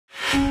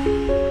All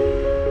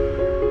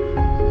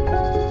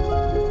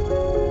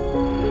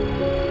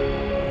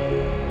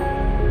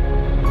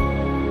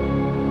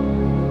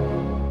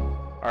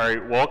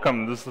right,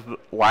 welcome. This is the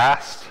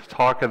last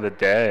talk of the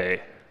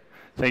day.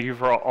 Thank you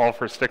all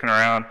for sticking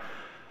around.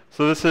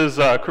 So this is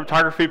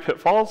Cryptography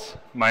Pitfalls.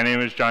 My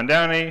name is John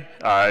Downey,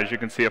 as you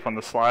can see up on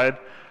the slide.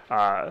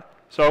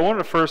 So I wanted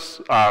to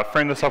first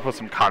frame this up with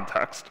some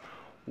context.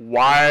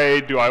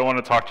 Why do I want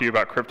to talk to you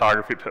about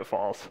cryptography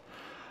pitfalls?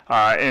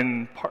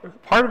 And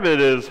part of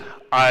it is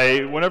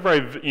whenever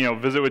I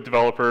visit with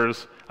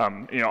developers,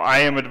 I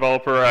am a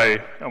developer, I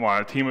am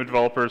on a team of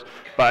developers,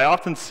 but I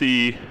often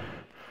see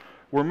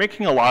we're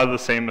making a lot of the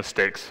same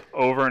mistakes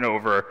over and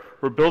over.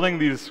 We're building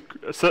these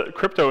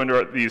crypto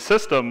into these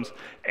systems,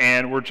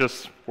 and we're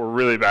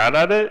really bad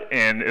at it,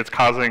 and it's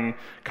causing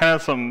kind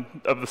of some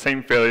of the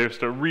same failures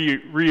to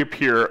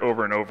reappear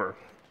over and over.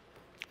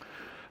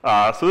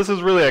 So this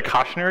is really a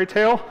cautionary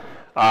tale.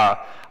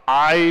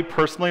 I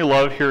personally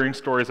love hearing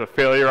stories of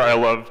failure. I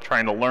love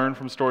trying to learn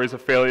from stories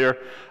of failure,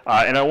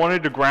 and I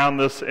wanted to ground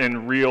this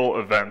in real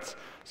events.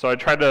 So I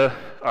tried to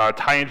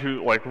tie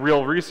into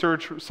real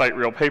research, cite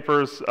real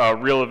papers,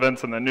 real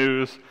events in the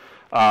news,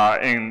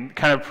 and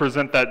kind of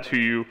present that to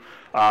you.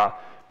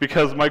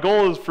 Because my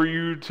goal is for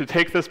you to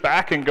take this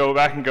back and go,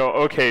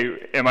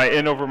 okay, am I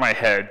in over my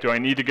head? Do I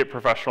need to get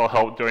professional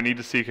help? Do I need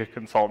to seek a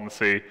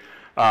consultancy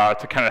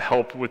to kind of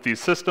help with these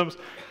systems?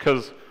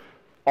 Because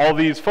all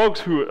these folks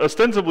who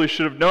ostensibly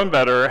should have known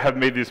better have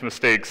made these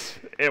mistakes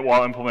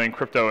while implementing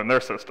crypto in their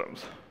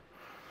systems.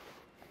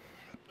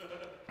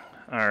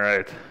 All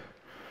right.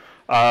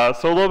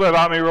 So a little bit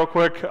about me real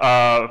quick.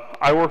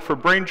 I work for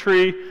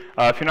Braintree.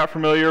 If you're not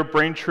familiar,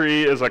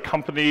 Braintree is a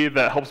company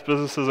that helps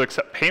businesses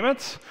accept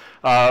payments.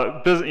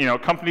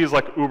 Companies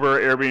like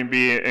Uber,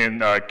 Airbnb, and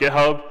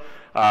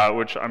GitHub,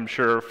 which I'm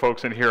sure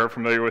folks in here are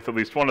familiar with at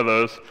least one of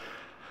those.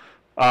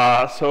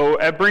 So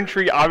at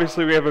Braintree,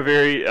 obviously we have a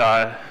very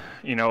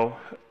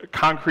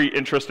concrete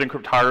interest in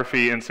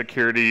cryptography and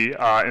security,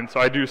 and so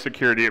I do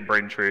security at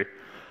Braintree.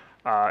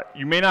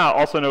 You may not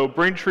also know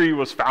Braintree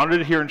was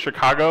founded here in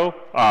Chicago.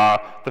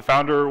 The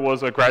founder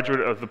was a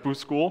graduate of the Booth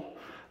School.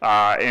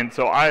 And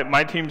so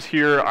my team's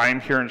here, I'm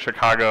here in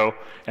Chicago,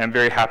 and I'm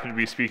very happy to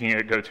be speaking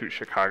at GOTO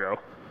Chicago.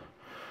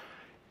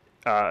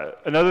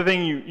 Another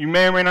thing you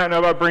may or may not know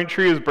about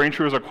Braintree is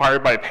Braintree was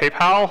acquired by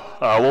PayPal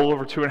a little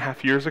over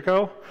 2.5 years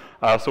ago.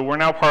 So we're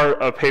now part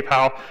of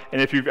PayPal,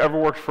 and if you've ever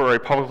worked for a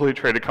publicly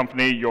traded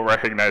company, you'll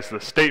recognize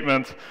this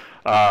statement.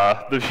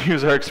 The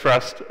views are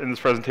expressed in this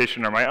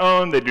presentation are my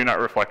own. They do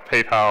not reflect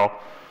PayPal.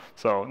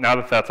 So now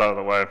that that's out of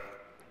the way,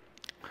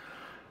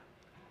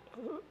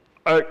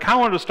 I kind of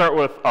wanted to start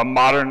with a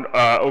modern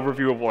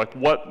overview of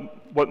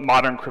what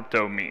modern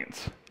crypto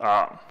means.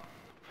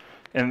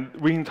 And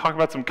we can talk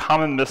about some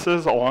common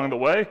misses along the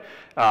way,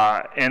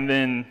 and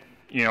then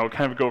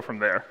kind of go from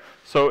there.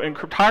 So in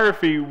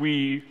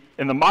cryptography,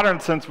 in the modern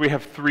sense, we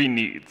have three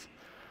needs.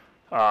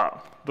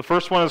 The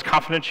first one is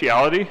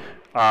confidentiality.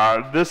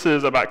 This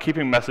is about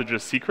keeping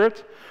messages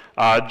secret.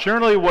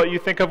 Generally, what you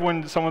think of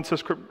when someone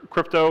says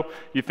crypto,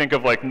 you think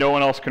of no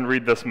one else can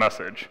read this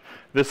message.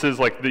 This is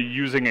the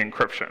using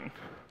encryption.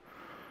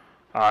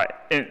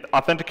 In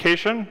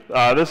authentication,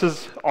 this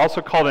is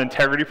also called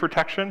integrity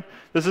protection.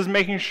 This is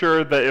making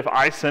sure that if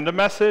I send a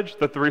message,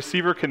 that the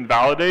receiver can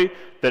validate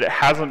that it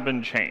hasn't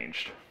been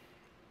changed.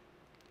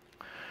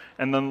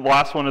 And then the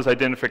last one is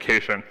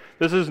identification.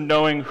 This is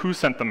knowing who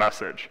sent the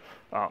message.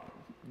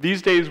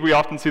 These days, we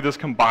often see this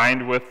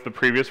combined with the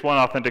previous one,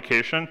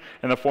 authentication,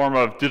 in the form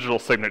of digital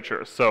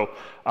signatures. So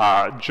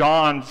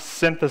John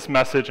sent this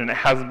message, and it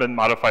hasn't been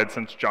modified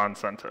since John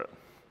sent it.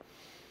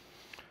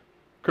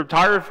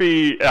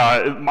 Cryptography,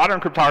 modern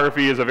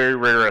cryptography is a very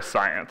rigorous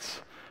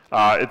science.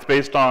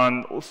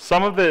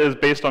 Some of it is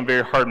based on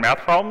very hard math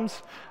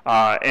problems,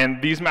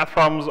 and these math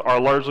problems are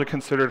largely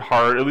considered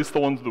hard, at least the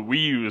ones that we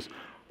use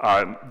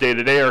day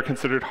to day are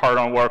considered hard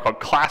on what are called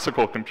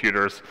classical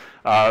computers.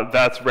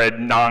 That's read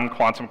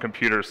non-quantum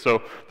computers.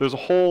 So there's a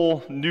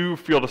whole new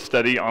field of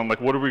study on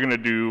what are we going to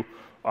do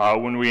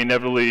when we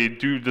inevitably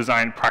do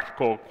design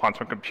practical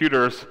quantum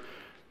computers.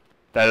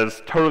 That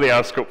is totally out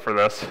of scope for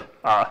this.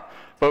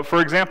 But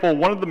for example,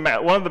 one of the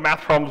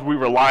math problems we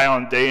rely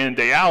on day in,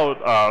 day out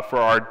for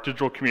our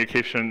digital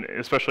communication,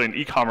 especially in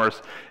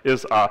e-commerce,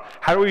 is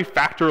how do we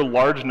factor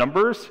large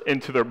numbers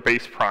into their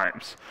base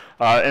primes?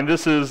 And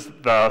this is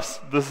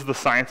the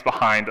science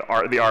behind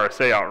the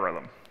RSA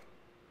algorithm.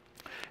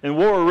 And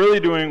what we're really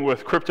doing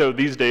with crypto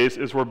these days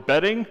is we're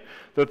betting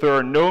that there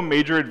are no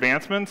major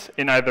advancements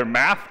in either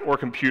math or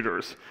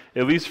computers,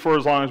 at least for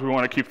as long as we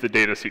want to keep the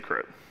data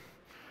secret.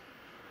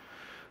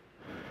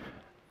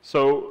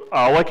 So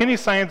like any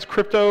science,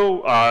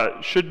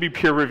 crypto should be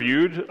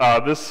peer-reviewed.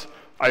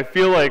 I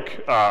feel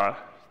like the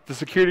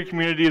security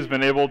community has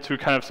been able to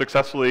kind of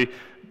successfully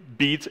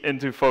beat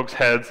into folks'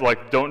 heads,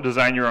 don't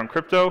design your own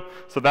crypto.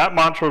 So that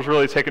mantra has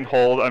really taken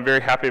hold. I'm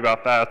very happy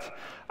about that.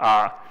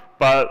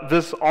 But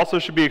this also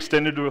should be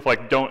extended with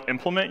don't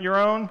implement your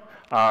own.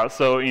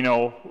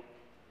 So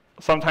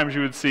sometimes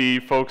you would see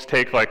folks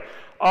take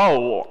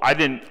oh, well, I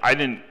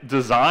didn't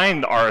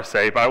design the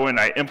RSA, but I went and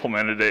I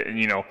implemented it, and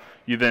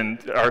you then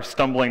are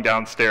stumbling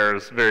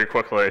downstairs very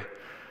quickly.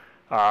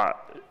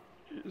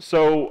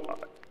 So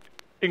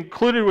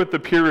included with the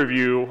peer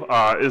review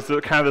is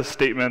the kind of the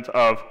statement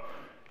of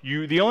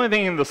the only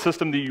thing in the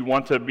system that you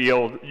want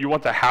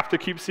to have to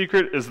keep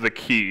secret is the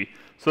key.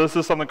 So this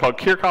is something called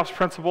Kirchhoff's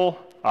principle.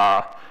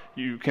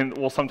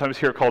 We'll sometimes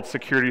hear it called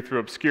security through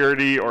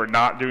obscurity or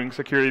not doing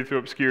security through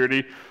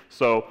obscurity.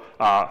 So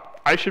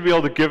I should be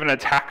able to give an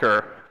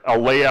attacker a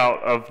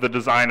layout of the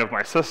design of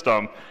my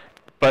system,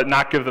 but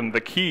not give them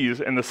the keys,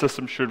 and the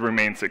system should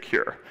remain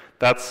secure.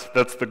 That's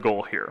the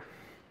goal here.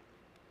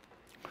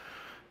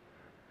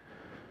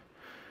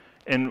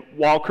 And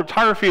while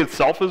cryptography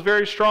itself is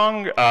very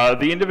strong,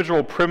 the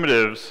individual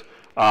primitives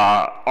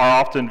are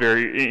often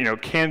very,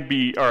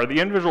 the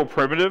individual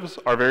primitives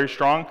are very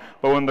strong,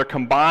 but when they're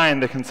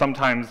combined, they can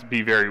sometimes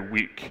be very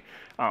weak.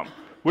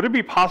 Would it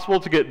be possible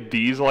to get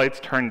these lights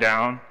turned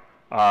down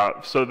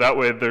so that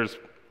way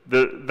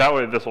that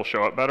way this will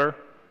show up better?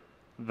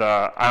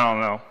 I don't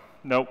know.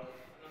 Nope.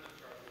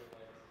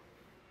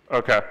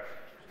 Okay.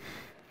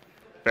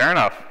 Fair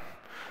enough.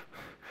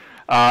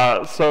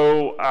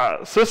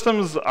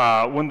 Systems,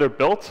 when they're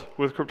built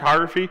with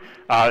cryptography,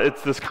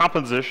 it's this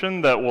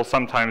composition that will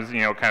sometimes,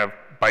 kind of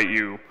bite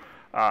you.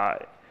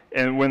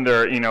 And when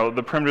they're,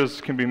 the primitives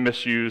can be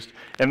misused,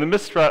 and the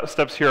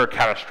missteps here are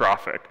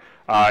catastrophic.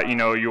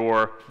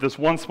 This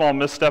one small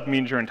misstep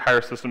means your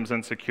entire system's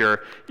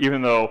insecure,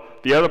 even though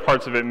the other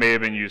parts of it may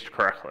have been used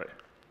correctly.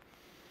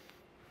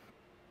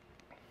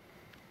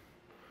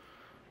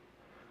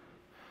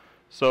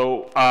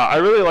 So I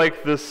really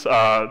like this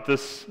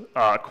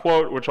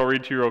quote, which I'll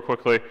read to you real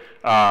quickly.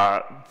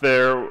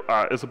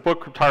 There is a book,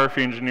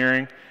 Cryptography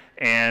Engineering,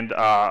 and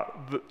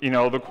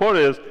the quote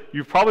is,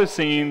 "You've probably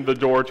seen the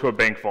door to a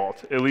bank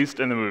vault, at least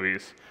in the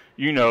movies.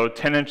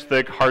 10-inch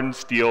thick hardened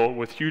steel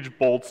with huge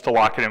bolts to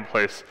lock it in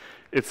place.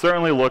 It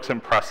certainly looks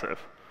impressive.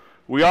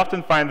 We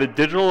often find the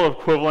digital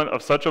equivalent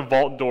of such a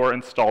vault door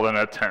installed in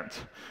a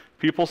tent.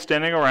 People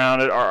standing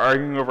around it are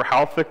arguing over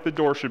how thick the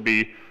door should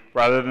be,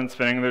 rather than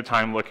spending their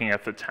time looking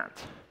at the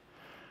tent."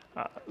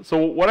 So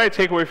what I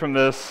take away from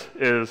this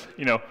is,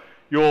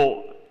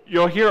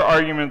 you'll hear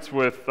arguments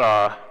with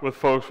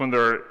folks when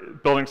they're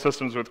building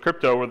systems with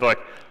crypto where they're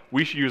like,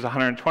 we should use a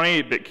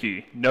 128-bit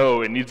key.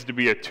 No, it needs to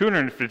be a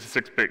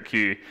 256-bit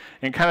key.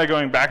 And kind of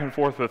going back and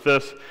forth with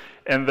this,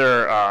 and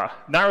they're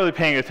not really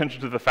paying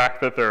attention to the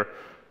fact that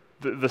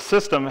the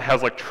system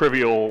has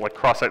trivial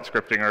cross-site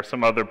scripting or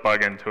some other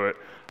bug into it.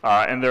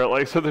 And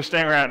they're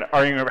standing around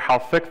arguing over how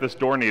thick this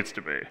door needs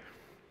to be.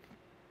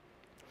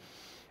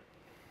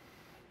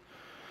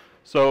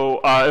 So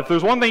if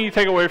there's one thing you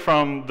take away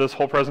from this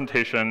whole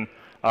presentation,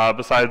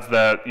 besides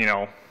that,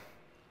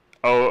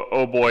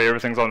 oh boy,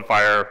 everything's on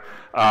fire,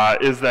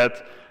 is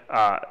that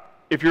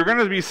if you're going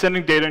to be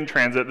sending data in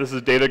transit, this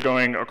is data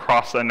going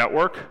across a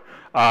network,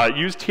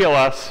 use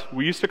TLS.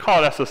 We used to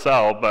call it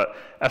SSL, but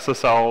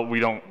SSL, we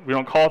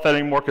don't call it that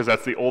anymore because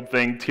that's the old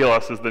thing.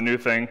 TLS is the new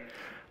thing.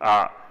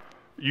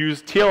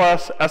 Use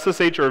TLS,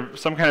 SSH, or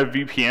some kind of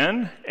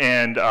VPN,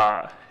 and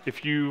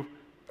if you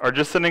are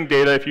just sending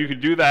data, if you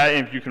could do that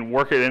and if you can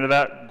work it into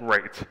that,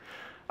 great.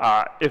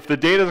 If the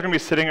data is going to be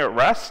sitting at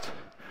rest,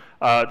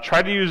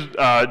 try to use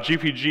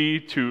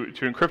GPG to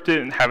encrypt it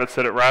and have it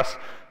sit at rest.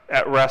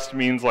 At rest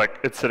means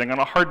it's sitting on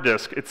a hard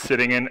disk, it's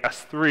sitting in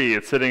S3,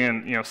 it's sitting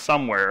in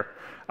somewhere.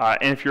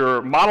 And if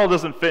your model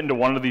doesn't fit into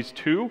one of these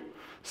two,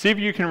 see if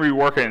you can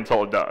rework it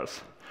until it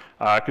does.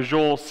 Because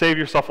you'll save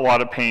yourself a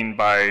lot of pain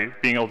by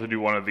being able to do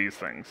one of these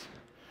things.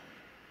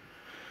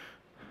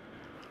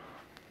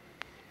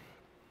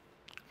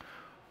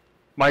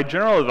 My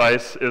general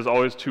advice is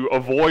always to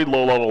avoid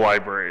low-level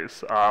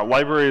libraries.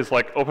 Libraries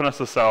like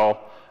OpenSSL,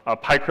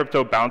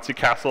 PyCrypto, Bouncy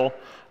Castle.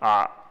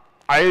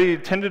 I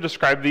tend to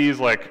describe these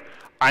like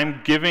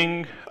I'm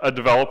giving a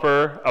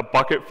developer a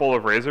bucket full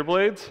of razor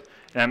blades,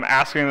 and I'm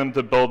asking them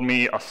to build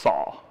me a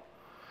saw.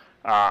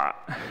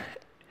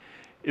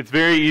 It's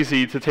very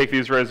easy to take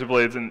these razor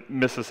blades and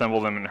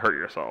misassemble them and hurt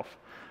yourself.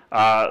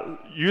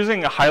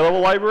 Using a high-level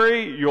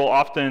library, you'll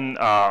often,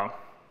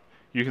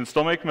 you can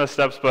still make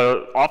missteps,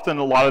 but often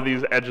a lot of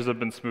these edges have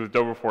been smoothed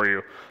over for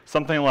you.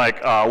 Something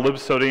like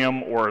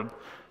libsodium or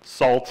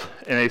salt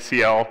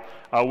NaCl,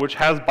 which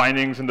has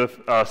bindings into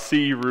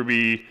C,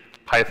 Ruby,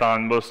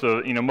 Python, most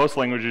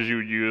languages you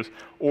would use.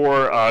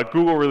 Or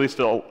Google released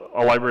a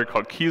library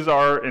called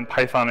Keyzar in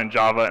Python and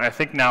Java, and I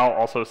think now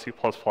also C++.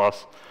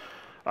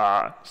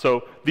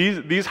 So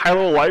these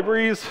high-level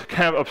libraries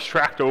kind of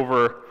abstract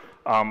over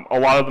a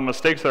lot of the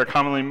mistakes that are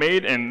commonly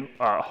made and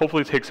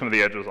hopefully take some of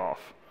the edges off.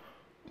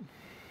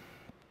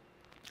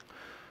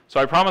 So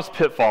I promised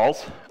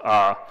pitfalls.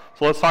 So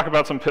let's talk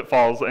about some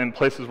pitfalls in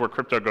places where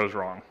crypto goes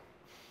wrong.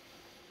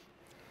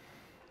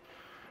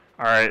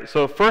 All right,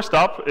 so first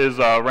up is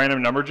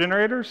random number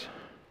generators.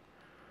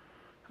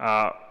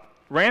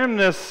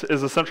 Randomness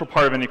is a central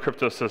part of any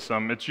crypto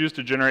system. It's used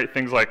to generate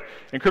things like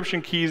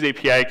encryption keys,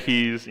 API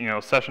keys,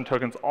 session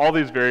tokens. All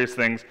these various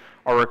things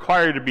are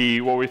required to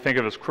be what we think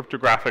of as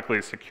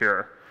cryptographically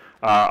secure.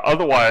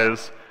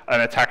 Otherwise,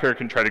 an attacker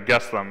can try to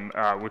guess them,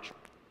 which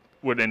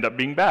would end up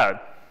being bad.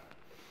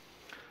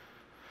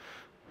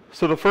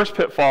 So the first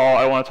pitfall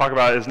I want to talk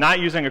about is not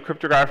using a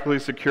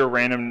cryptographically secure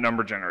random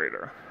number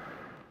generator.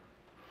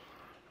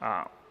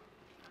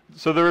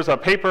 So there was a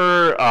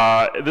paper,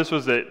 this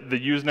was at the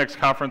Usenix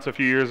conference a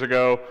few years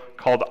ago,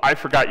 called I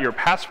Forgot Your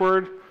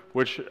Password,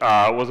 which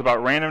was about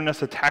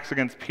randomness attacks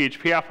against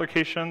PHP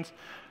applications.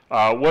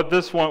 What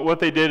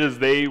they did is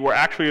they were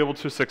actually able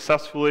to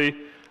successfully,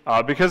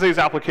 because these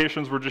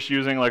applications were just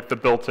using like the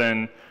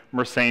built-in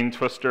Mersenne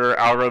twister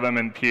algorithm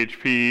in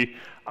PHP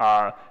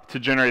to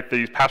generate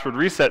these password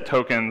reset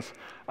tokens,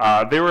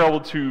 they were able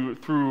to,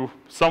 through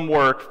some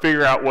work,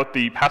 figure out what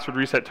the password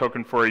reset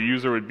token for a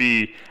user would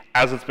be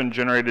as it's been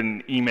generated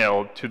and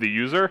emailed to the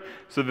user,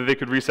 so that they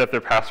could reset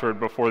their password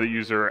before the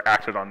user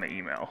acted on the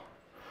email.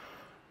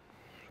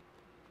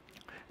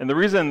 And the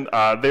reason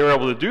they were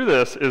able to do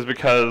this is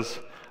because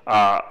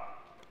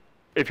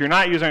if you're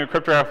not using a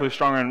cryptographically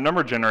strong random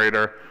number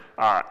generator,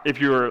 if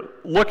you're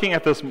looking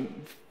at this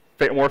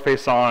more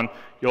face-on,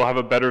 you'll have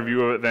a better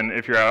view of it than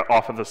if you're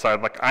off of the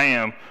side like I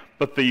am.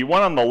 But the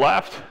one on the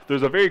left,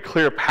 there's a very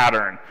clear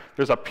pattern.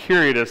 There's a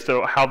period as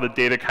to how the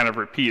data kind of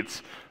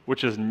repeats,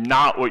 which is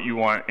not what you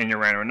want in your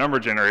random number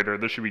generator.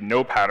 There should be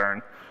no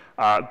pattern.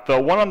 The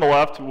one on the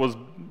left was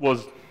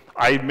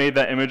I made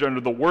that image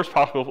under the worst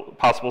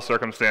possible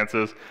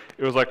circumstances.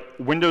 It was like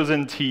Windows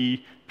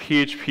NT,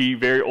 PHP,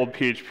 very old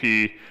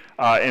PHP,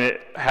 and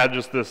it had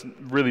just this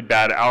really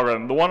bad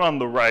algorithm. The one on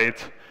the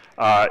right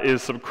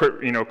is some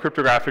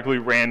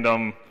cryptographically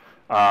random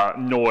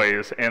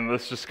noise, and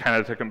this just kind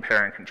of to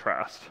compare and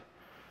contrast.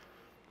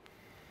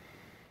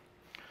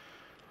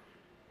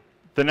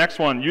 The next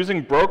one,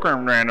 using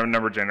broken random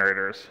number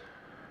generators.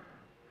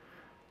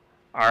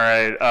 All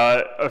right,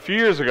 a few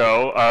years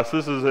ago, so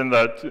this is in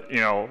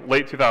the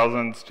late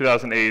 2000s,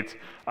 2008,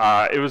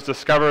 it was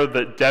discovered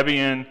that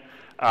Debian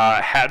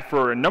had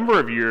for a number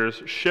of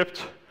years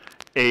shipped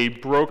a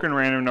broken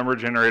random number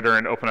generator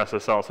in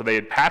OpenSSL. So they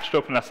had patched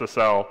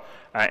OpenSSL,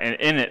 and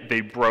in it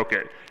they broke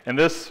it. And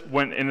this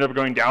ended up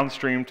going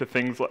downstream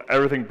to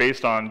everything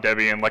based on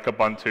Debian, like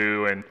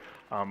Ubuntu and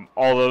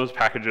all those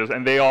packages,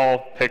 and they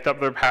all picked up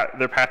their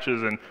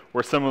patches and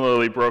were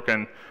similarly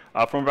broken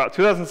from about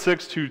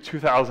 2006 to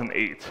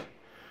 2008.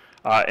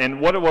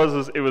 And what it was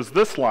is it was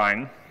this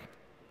line.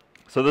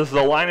 So this is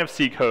a line of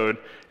C code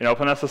in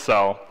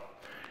OpenSSL,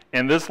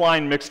 and this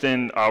line mixed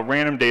in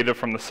random data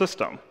from the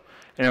system.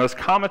 And it was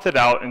commented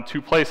out in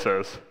 2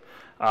 places,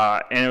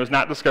 and it was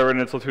not discovered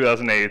until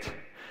 2008.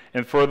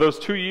 And for those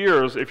 2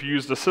 years, if you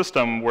used a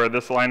system where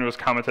this line was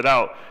commented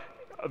out,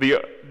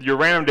 your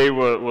random data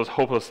was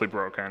hopelessly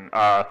broken.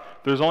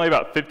 There's only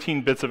about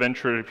 15 bits of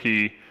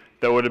entropy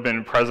that would have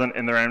been present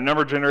in the random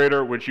number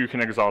generator, which you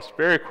can exhaust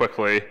very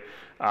quickly.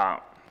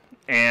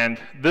 And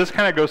this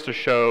kind of goes to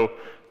show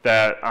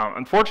that,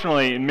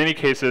 unfortunately, in many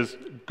cases,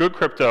 good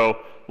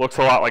crypto looks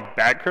a lot like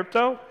bad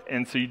crypto,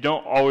 and so you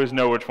don't always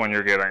know which one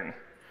you're getting.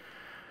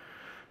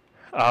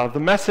 The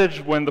message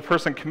when the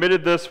person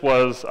committed this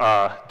was,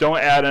 don't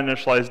add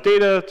initialized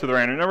data to the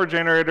random number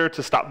generator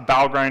to stop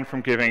Valgrind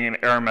from giving an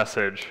error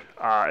message.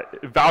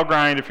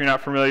 Valgrind, if you're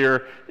not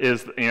familiar,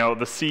 is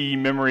the C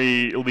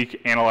memory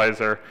leak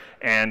analyzer,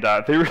 and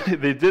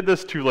they did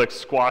this to like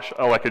squash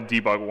like a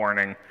debug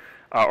warning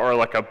or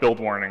like a build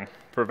warning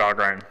for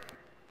Valgrind.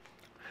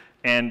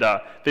 And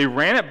they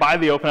ran it by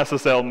the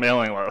OpenSSL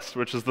mailing list,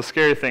 which is the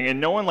scary thing, and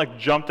no one like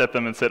jumped at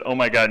them and said, oh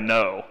my god,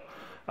 no.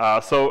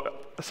 So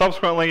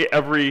subsequently,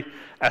 every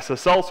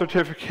SSL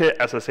certificate,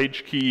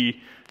 SSH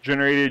key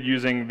generated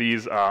using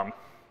these on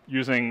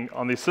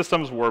these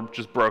systems were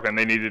just broken.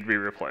 They needed to be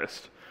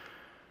replaced.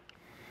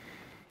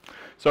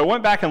 So I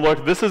went back and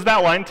looked. This is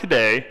that line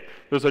today.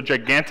 There's a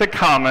gigantic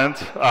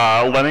comment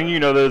letting you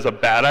know that it's a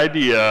bad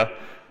idea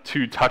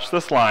to touch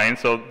this line.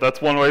 So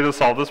that's one way to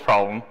solve this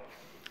problem.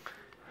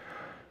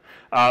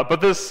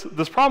 But this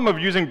problem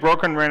of using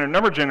broken random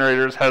number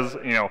generators has,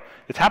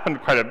 it's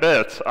happened quite a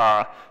bit.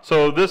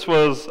 So this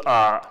was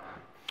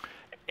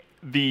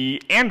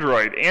the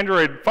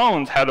Android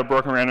phones had a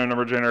broken random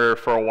number generator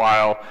for a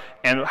while,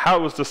 and how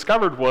it was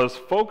discovered was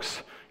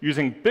folks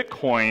using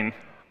Bitcoin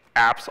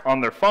apps on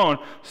their phone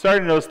started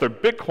to notice their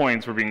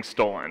Bitcoins were being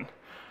stolen.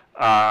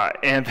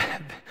 And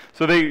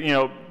so they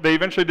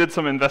eventually did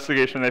some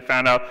investigation. They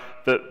found out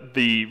that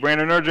the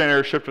random number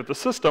generator shipped with the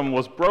system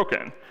was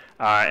broken.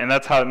 And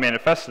that's how it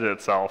manifested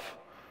itself.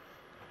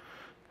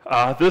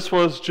 This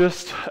was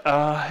just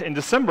in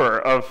December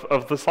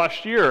of this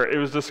last year. It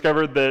was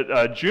discovered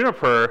that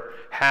Juniper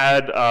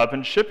had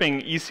been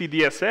shipping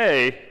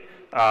ECDSA,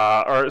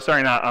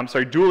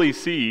 Dual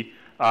EC,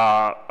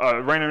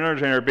 a random number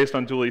generator based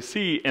on Dual EC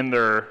in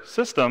their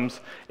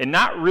systems, and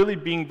not really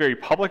being very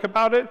public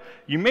about it.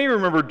 You may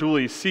remember Dual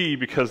EC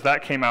because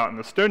that came out in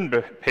the Snowden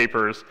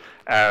papers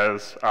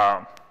as,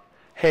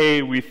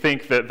 hey, we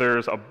think that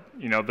there's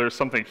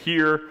something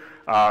here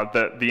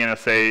that the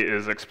NSA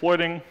is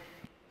exploiting.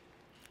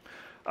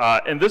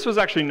 And this was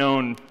actually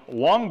known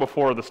long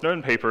before the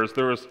Snowden papers.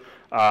 There was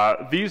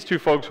These two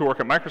folks who work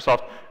at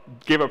Microsoft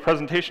gave a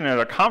presentation at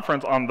a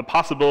conference on the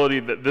possibility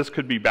that this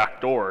could be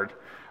backdoored.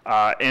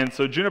 And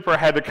so Juniper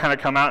had to kind of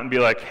come out and be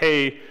like,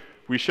 hey,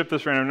 we ship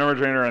this random number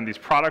generator and these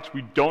products.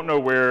 We don't know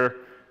where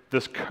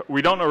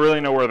we don't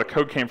really know where the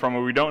code came from,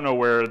 and we don't know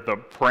where the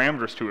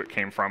parameters to it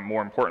came from,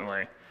 more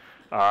importantly.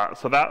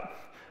 So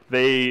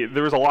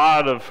there was a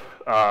lot of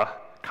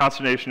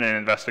consternation and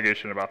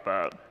investigation about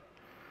that.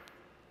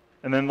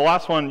 And then the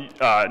last one,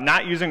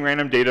 not using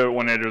random data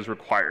when it is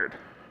required.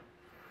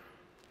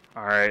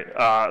 All right,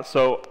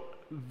 so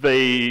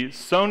the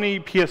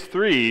Sony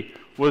PS3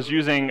 was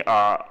using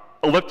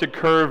elliptic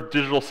curve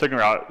digital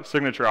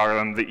signature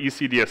algorithm, the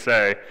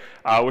ECDSA,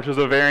 which is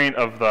a variant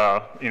of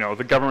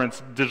the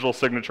government's digital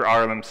signature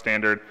algorithm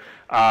standard.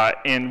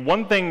 And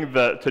one thing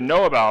to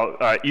know about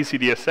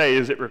ECDSA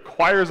is it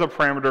requires a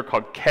parameter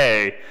called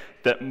K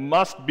that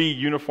must be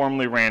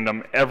uniformly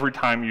random every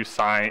time you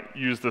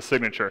use the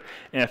signature.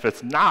 And if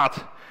it's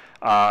not,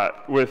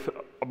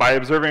 by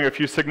observing a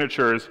few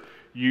signatures,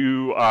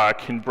 you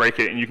can break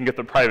it and you can get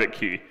the private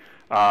key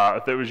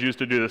that was used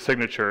to do the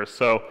signature.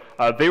 So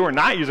they were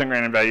not using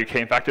random value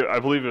K. In fact, I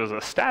believe it was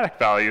a static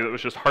value that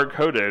was just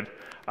hard-coded.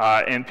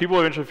 And people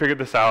eventually figured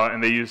this out,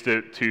 and they used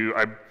it to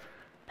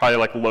probably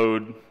like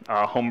load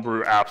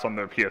homebrew apps on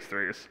their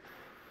PS3s.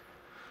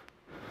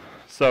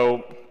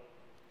 So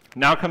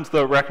now comes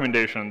the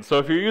recommendation. So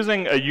if you're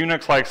using a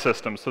Unix-like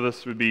system, so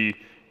this would be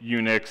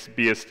Unix,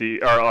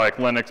 BSD, or like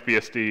Linux,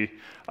 BSD,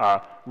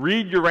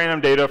 read your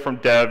random data from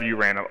dev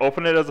urandom.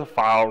 Open it as a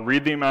file,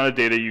 read the amount of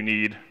data you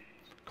need,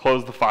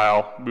 close the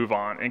file, move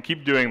on, and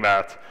keep doing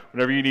that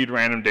whenever you need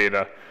random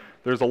data.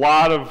 There's a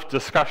lot of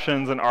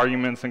discussions and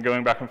arguments and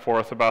going back and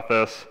forth about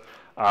this.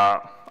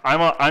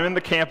 I'm in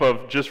the camp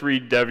of just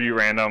read dev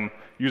urandom,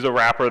 use a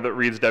wrapper that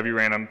reads dev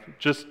urandom,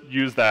 just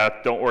use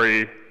that, don't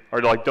worry,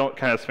 or like don't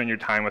kind of spend your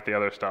time with the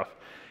other stuff.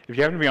 If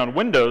you happen to be on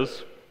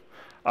Windows,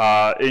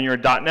 in your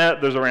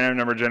 .NET, there's a random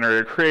number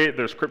generator create,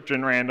 there's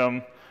cryptgen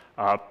random,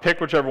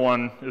 pick whichever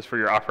one is for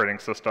your operating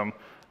system.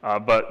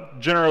 But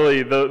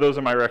generally, those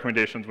are my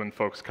recommendations when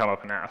folks come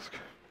up and ask.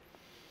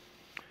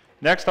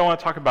 Next, I want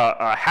to talk about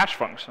hash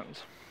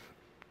functions.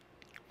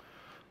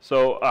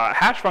 So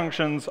hash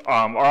functions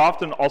are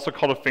often also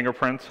called a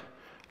fingerprint.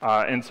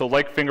 And so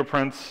like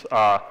fingerprints,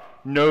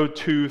 no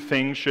two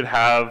things should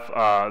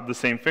have the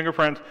same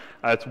fingerprint.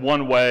 It's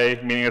one way,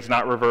 meaning it's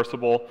not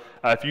reversible.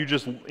 If you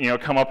just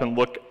come up and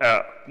look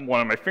at one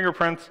of my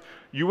fingerprints,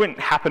 you wouldn't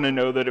happen to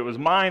know that it was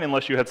mine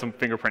unless you had some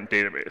fingerprint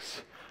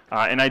database.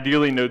 And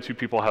ideally, no two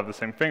people have the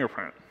same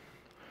fingerprint.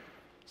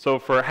 So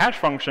for hash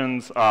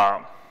functions,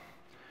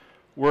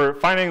 we're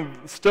finding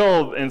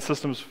still in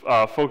systems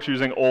folks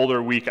using old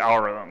or weak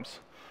algorithms.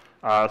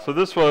 So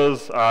this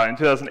was in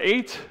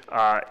 2008,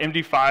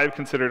 MD5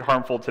 considered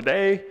harmful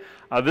today.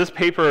 This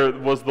paper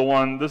was the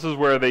one, this is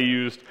where they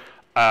used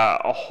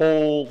a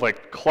whole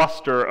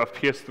cluster of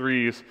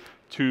PS3s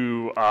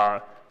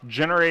to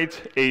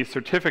generate a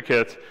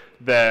certificate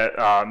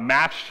that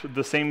matched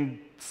the same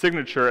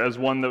signature as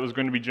one that was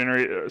going to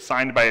be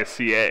signed by a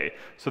CA.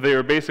 So they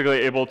were basically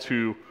able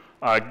to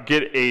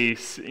get a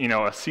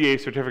CA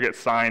certificate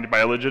signed by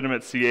a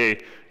legitimate CA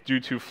due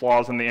to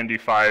flaws in the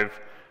MD5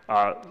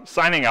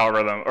 signing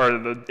algorithm, or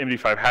the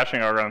MD5 hashing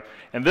algorithm.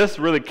 And this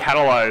really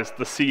catalyzed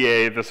the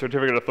CA, the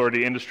certificate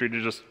authority industry,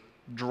 to just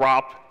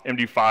drop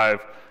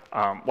MD5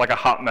 like a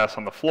hot mess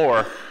on the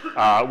floor,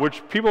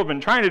 which people have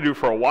been trying to do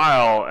for a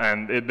while,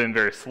 and it had been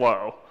very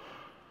slow.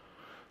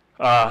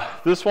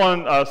 This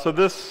one, so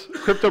this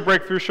crypto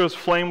breakthrough shows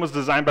Flame was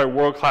designed by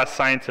world-class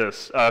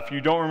scientists. If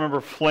you don't remember,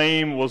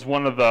 Flame was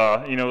one of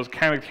the, it was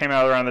kind of came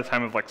out around the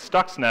time of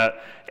Stuxnet,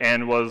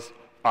 and was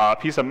a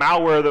piece of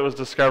malware that was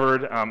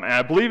discovered, and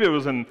I believe it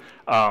was in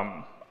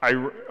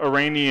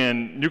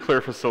Iranian nuclear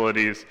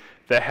facilities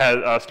that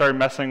had started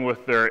messing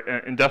with their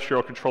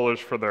industrial controllers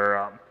for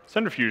their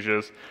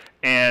centrifuges,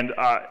 and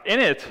in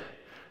it,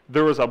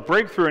 there was a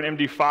breakthrough in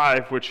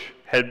MD5 which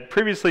had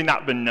previously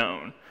not been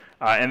known.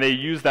 And they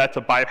used that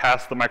to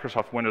bypass the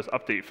Microsoft Windows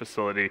Update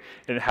facility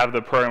and have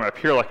the program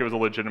appear like it was a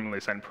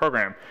legitimately signed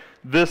program.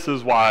 This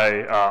is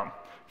why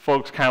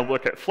folks kind of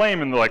look at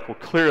Flame and they're like, well,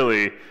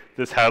 clearly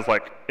this has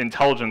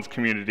intelligence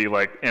community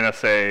like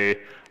NSA,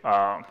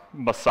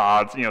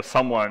 Mossad,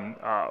 someone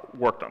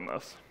worked on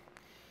this.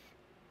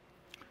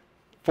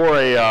 For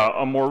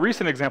a more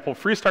recent example,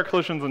 freestart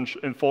collisions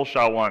in full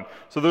SHA-1.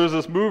 So there's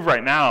this move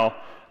right now,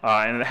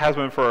 and it has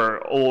been for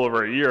a little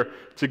over a year,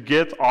 to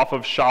get off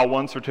of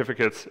SHA-1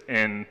 certificates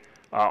on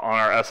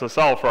our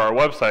SSL for our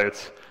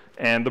websites.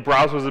 And the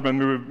browsers have been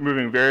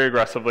moving very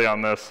aggressively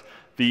on this.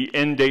 The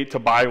end date to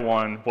buy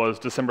one was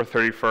December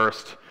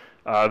 31st.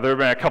 There have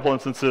been a couple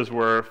instances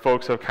where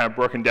folks have kind of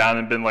broken down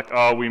and been like,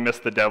 oh, we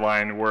missed the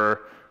deadline, we're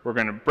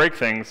going to break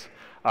things.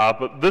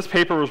 But this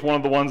paper was one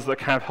of the ones that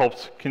kind of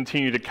helped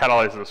continue to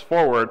catalyze this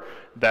forward,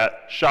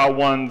 that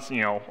SHA-1's,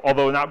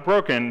 although not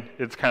broken,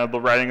 it's kind of the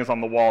writing is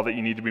on the wall that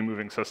you need to be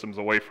moving systems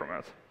away from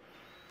it.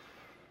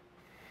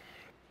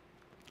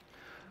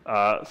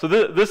 So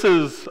this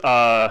is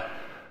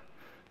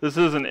This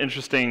is an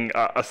interesting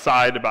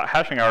aside about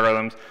hashing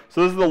algorithms.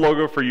 So this is the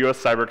logo for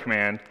US Cyber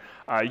Command.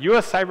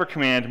 US Cyber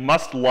Command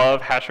must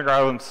love hashing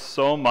algorithms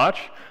so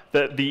much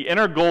that the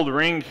inner gold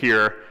ring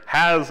here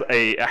has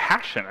a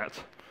hash in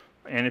it.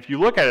 And if you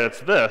look at it,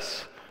 it's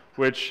this,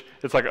 which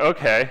it's like,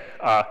 okay.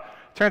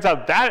 Turns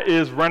out that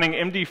is running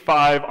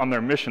MD5 on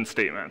their mission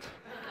statement.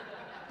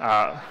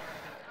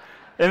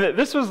 And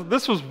this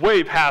was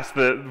way past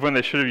when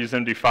they should have used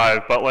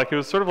MD5, but like it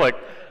was sort of like,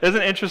 it's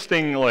an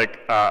interesting like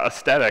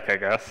aesthetic, I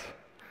guess.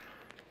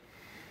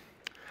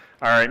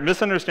 All right,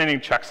 misunderstanding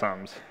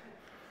checksums.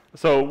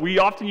 So we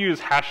often use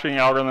hashing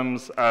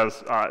algorithms as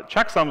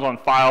checksums on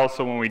files,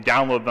 so when we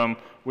download them,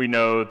 we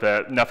know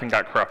that nothing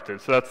got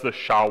corrupted. So that's the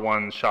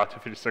SHA-1,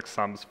 SHA-256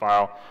 sums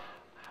file.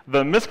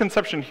 The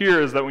misconception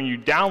here is that when you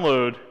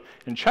download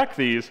and check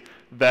these,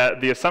 that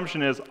the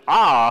assumption is,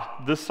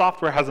 this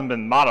software hasn't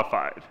been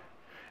modified.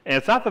 And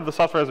it's not that the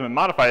software hasn't been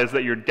modified, it's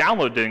that your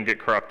download didn't get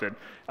corrupted.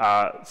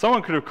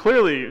 Someone could have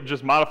clearly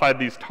just modified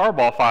these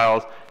tarball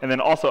files and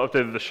then also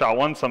updated the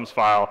SHA-1 sums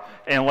file.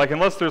 And like,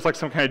 unless there's like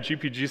some kind of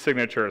GPG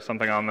signature or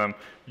something on them,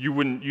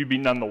 you'd be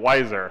none the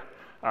wiser.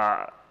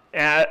 And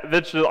I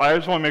just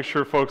want to make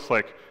sure folks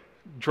like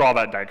draw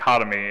that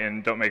dichotomy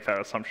and don't make that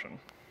assumption.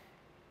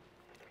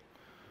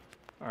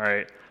 All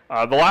right,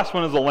 the last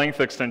one is a length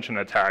extension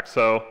attack.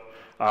 So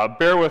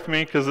bear with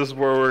me, because this is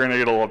where we're going to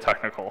get a little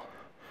technical.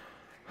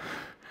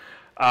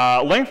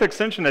 Length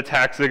extension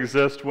attacks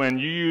exist when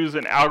you use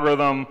an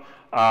algorithm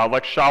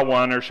like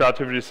SHA-1 or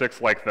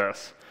SHA-256 like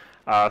this.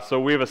 So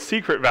we have a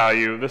secret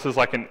value. This is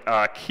like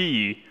a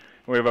key.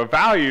 We have a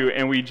value,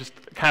 and we just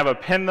kind of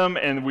append them,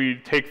 and we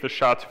take the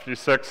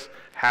SHA-256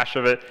 hash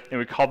of it, and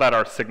we call that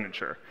our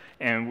signature.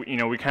 And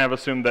we kind of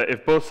assume that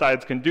if both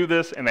sides can do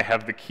this, and they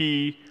have the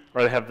key,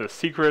 or they have the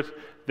secret,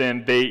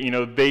 then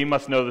they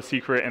must know the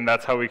secret, and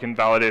that's how we can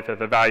validate that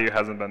the value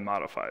hasn't been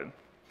modified.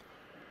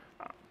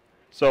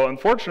 So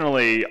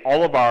unfortunately,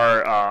 all of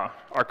our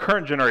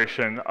current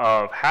generation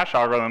of hash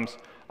algorithms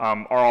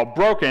are all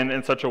broken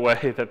in such a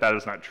way that that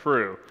is not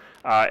true.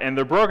 And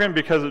they're broken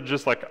because of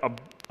just like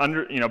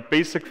a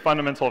basic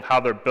fundamental of how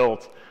they're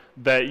built,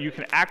 that you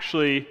can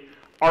actually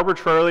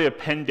arbitrarily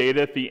append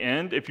data at the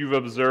end if you've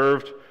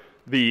observed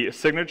the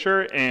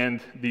signature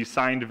and the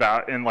signed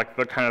value and like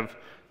the kind of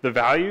the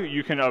value.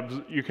 You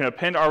can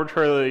append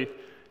arbitrarily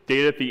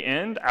data at the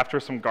end after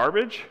some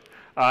garbage.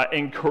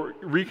 And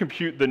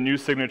recompute the new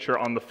signature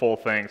on the full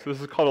thing. So this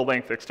is called a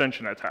length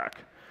extension attack.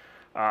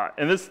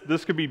 And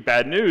this could be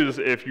bad news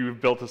if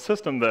you've built a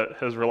system that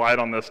has relied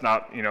on this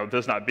not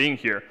being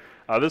here.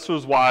 This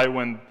was why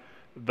when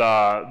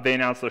they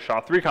announced the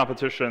SHA-3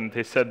 competition,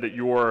 they said that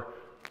your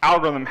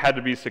algorithm had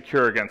to be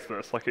secure against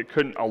this, like it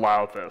couldn't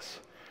allow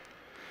this.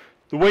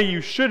 The way you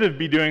should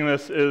be doing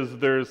this is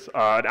there's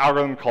an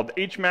algorithm called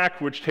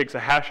HMAC, which takes a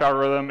hash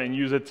algorithm and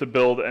uses it to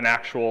build an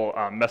actual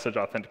message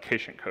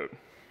authentication code.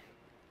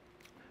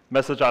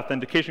 Message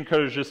authentication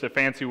code is just a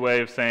fancy way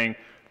of saying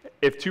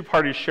if two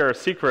parties share a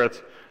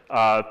secret,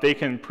 they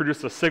can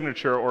produce a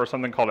signature or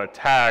something called a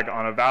tag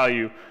on a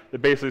value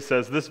that basically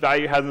says this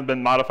value hasn't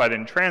been modified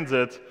in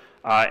transit,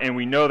 and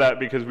we know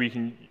that because we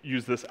can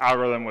use this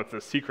algorithm with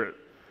this secret.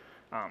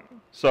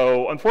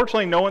 So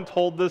unfortunately, no one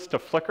told this to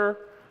Flickr.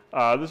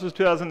 This was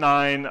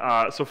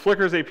 2009. So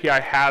Flickr's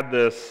API had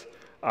this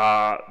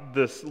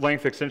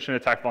length extension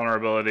attack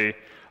vulnerability,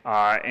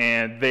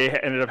 and they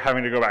ended up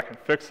having to go back and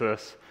fix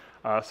this.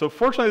 So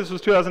fortunately, this was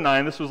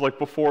 2009. This was like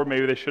before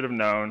maybe they should have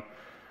known.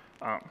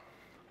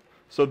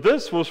 So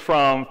this was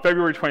from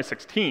February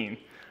 2016.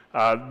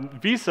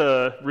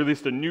 Visa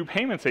released a new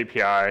payments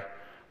API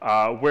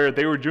where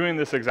they were doing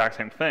this exact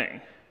same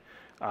thing.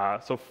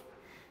 So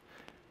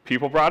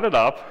people brought it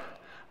up.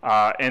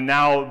 And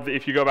now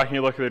if you go back and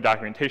you look at their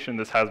documentation,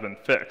 this has been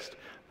fixed.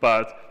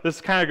 But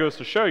this kind of goes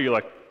to show you,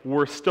 like,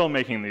 we're still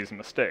making these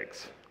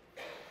mistakes.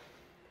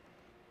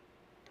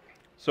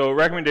 So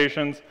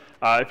recommendations,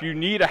 if you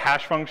need a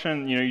hash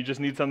function, you just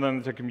need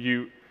something to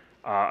compute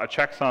a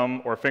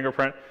checksum or a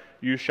fingerprint,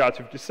 use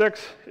SHA-256.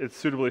 It's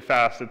suitably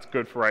fast. It's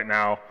good for right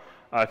now.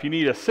 If you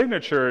need a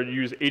signature,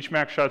 use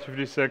HMAC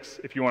SHA-256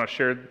 if you want to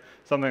share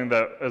something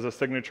that is a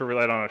signature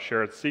relied on a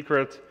shared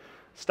secret.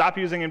 Stop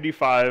using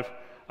MD5.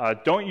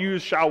 Don't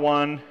use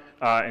SHA-1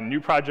 in new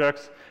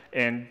projects.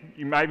 And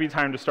you might be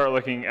time to start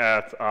looking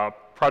at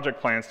project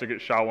plans to get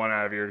SHA-1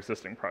 out of your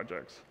existing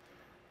projects.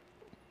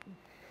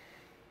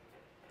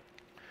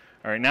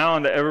 All right, now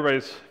on to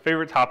everybody's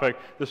favorite topic.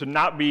 This would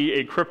not be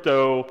a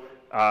crypto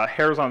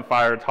hairs on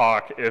fire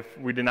talk if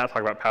we did not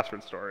talk about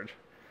password storage.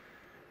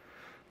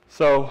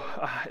 So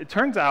it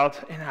turns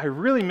out, and I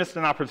really missed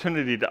an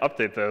opportunity to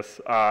update this,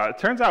 it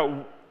turns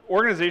out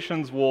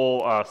organizations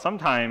will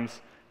sometimes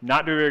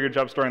not do a very good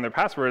job storing their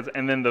passwords,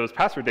 and then those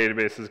password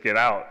databases get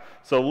out.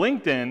 So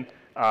LinkedIn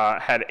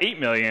had 8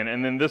 million,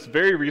 and then this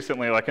very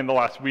recently, like in the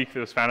last week, it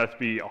was found out to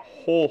be a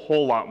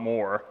whole lot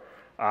more.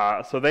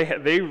 So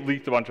they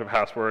leaked a bunch of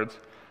passwords.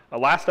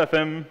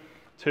 Last.fm,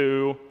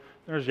 2,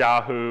 there's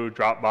Yahoo,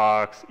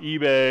 Dropbox,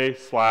 eBay,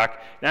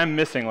 Slack, and I'm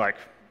missing like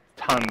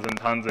tons and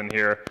tons in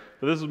here.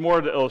 But this is more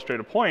to illustrate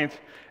a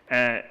point.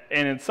 And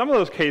in some of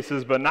those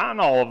cases, but not in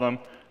all of them,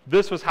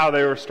 this was how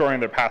they were storing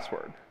their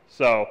password.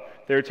 So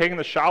they were taking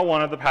the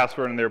SHA-1 of the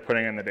password and they were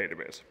putting it in the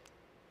database.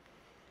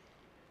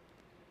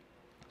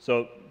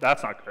 So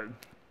that's not good.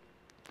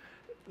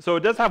 So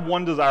it does have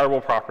one desirable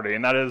property,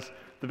 and that is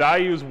the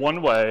value is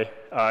one way.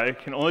 It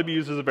can only be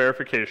used as a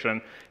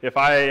verification. If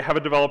I have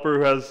a developer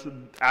who has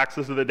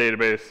access to the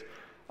database,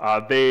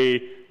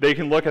 they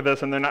can look at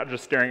this and they're not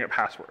just staring at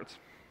passwords.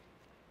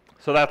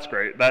 So that's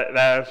great. That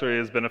actually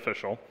is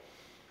beneficial.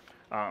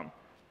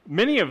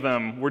 Many of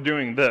them were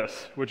doing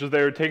this, which is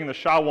they were taking the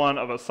SHA-1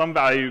 of some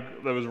value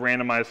that was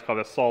randomized called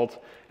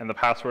assault and the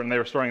password, and they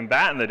were storing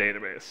that in the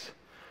database.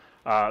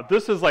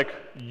 This is like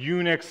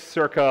Unix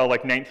circa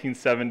like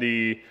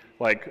 1970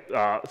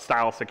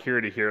 style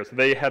security here. So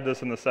they had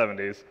this in the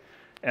 70s.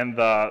 And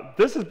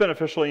this is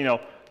beneficial. You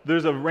know,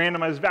 there's a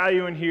randomized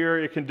value in here.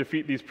 It can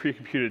defeat these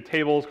pre-computed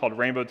tables called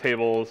rainbow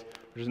tables,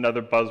 which is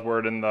another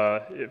buzzword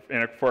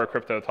for a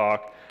crypto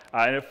talk.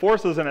 And it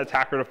forces an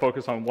attacker to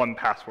focus on one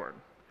password.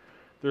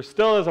 There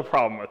still is a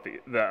problem with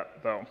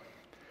that, though.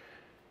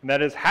 And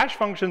that is hash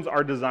functions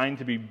are designed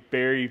to be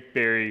very,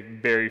 very,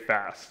 very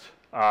fast.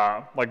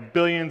 Like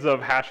billions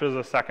of hashes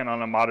a second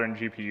on a modern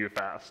GPU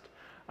fast.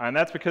 And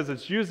that's because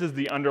it's used as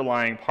the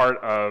underlying part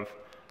of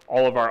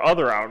all of our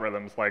other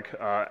algorithms like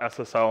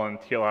SSL and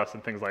TLS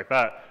and things like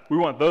that. We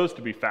want those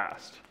to be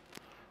fast.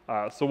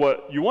 So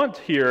what you want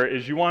here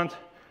is you want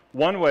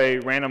one way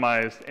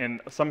randomized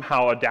and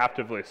somehow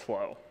adaptively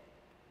slow.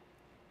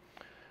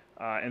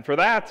 And for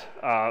that,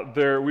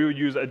 we would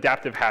use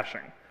adaptive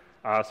hashing.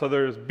 So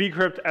there's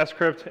bcrypt,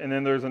 scrypt, and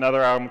then there's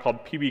another algorithm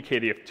called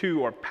PBKDF2,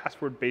 or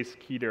password-based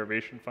key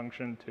derivation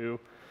function 2.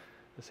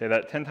 I say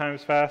that 10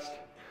 times fast.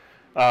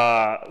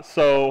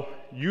 So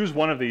use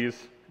one of these.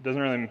 It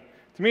doesn't really,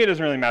 to me, it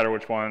doesn't really matter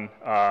which one.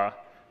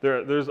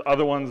 There's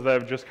other ones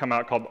that have just come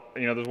out called,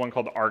 there's one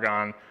called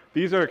Argon.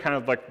 These are kind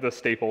of like the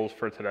staples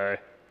for today.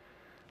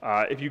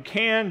 If you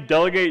can,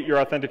 delegate your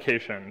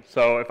authentication.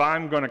 So if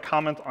I'm going to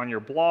comment on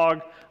your blog,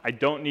 I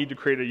don't need to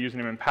create a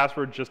username and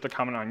password just to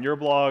comment on your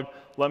blog.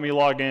 Let me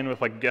log in with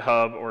like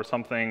GitHub or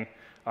something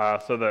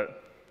so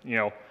that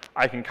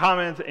I can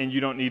comment and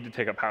you don't need to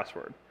take a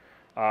password.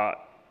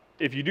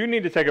 If you do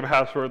need to take a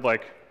password,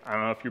 like I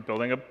don't know if you're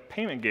building a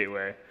payment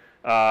gateway,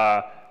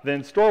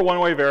 then store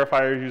one-way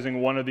verifiers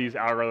using one of these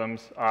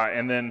algorithms,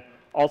 and then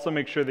also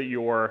make sure that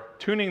you're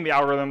tuning the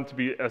algorithm to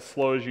be as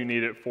slow as you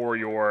need it for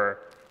your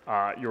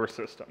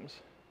systems.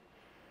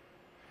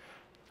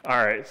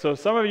 All right, so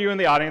some of you in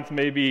the audience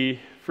may be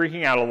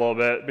freaking out a little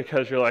bit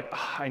because you're like,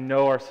 oh, I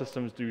know our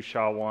systems do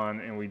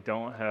SHA-1 and we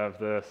don't have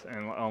this,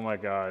 and oh my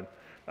God.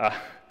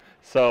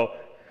 So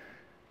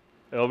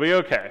it'll be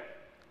okay.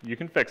 You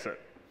can fix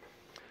it.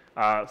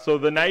 So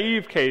the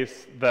naive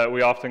case that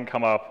we often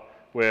come up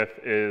with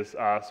is,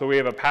 so we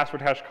have a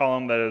password hash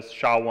column that is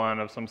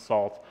SHA-1 of some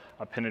salt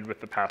appended with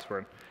the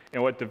password.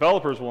 And what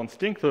developers will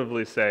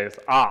instinctively say is,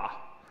 I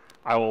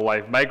will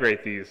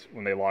migrate these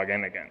when they log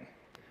in again.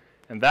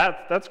 And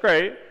that's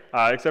great,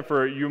 except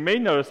for you may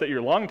notice that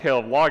your long tail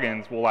of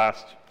logins will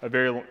last a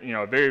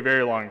very,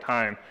 very long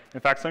time. In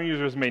fact, some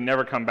users may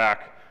never come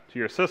back to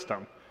your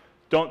system.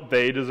 Don't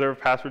they deserve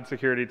password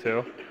security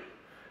too?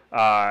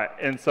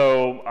 And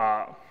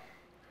so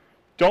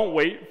don't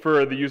wait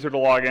for the user to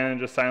log in and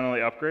just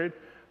silently upgrade.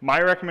 My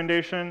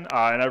recommendation,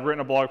 and I've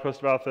written a blog post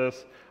about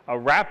this,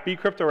 wrap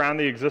bcrypt around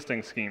the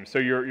existing scheme. So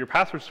your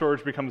password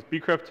storage becomes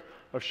bcrypt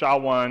of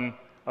SHA-1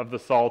 of the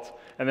salt,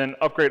 and then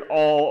upgrade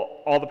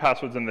all the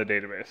passwords in the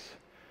database.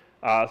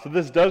 So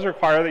this does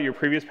require that your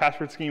previous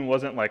password scheme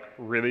wasn't like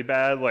really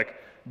bad. Like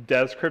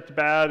descrypt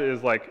bad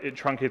is like it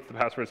truncates the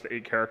passwords to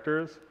 8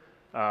 characters.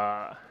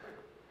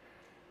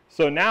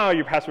 So now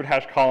your password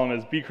hash column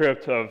is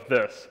bcrypt of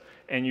this,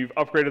 and you've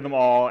upgraded them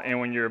all, and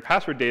when your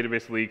password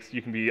database leaks,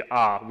 you can be,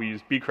 we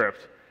use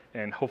bcrypt,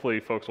 and hopefully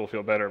folks will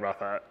feel better about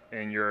that,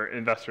 and your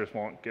investors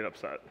won't get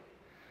upset.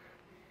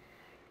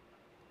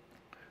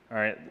 All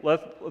right,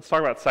 let's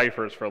talk about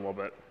ciphers for a little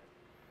bit.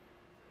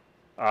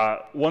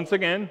 Once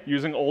again,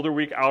 using older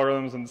weak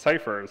algorithms and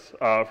ciphers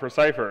for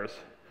ciphers.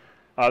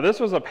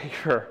 This was a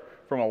paper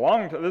from a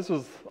long time. This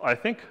was, I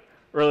think,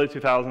 early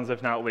 2000s,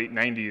 if not late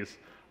 90s.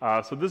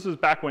 So this was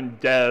back when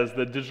DES,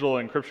 the digital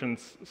encryption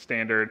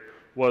standard,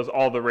 was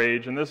all the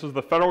rage. And this was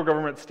the federal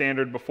government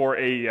standard before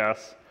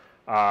AES.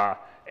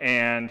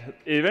 And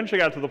it eventually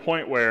got to the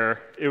point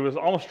where it was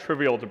almost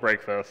trivial to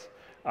break this.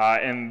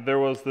 And there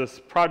was this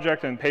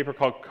project and paper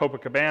called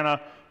Copacabana,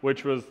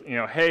 which was,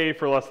 hey,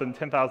 for less than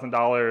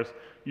 $10,000,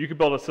 you could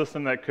build a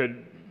system that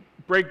could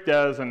break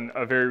DES in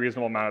a very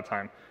reasonable amount of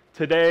time.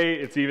 Today,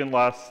 it's even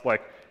less.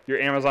 Like your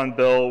Amazon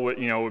bill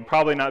would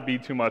probably not be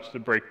too much to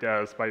break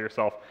DES by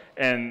yourself.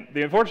 And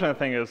the unfortunate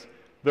thing is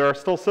there are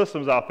still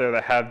systems out there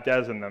that have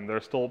DES in them. There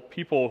are still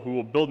people who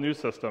will build new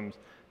systems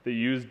that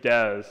use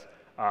DES.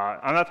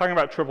 I'm not talking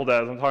about triple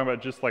DES. I'm talking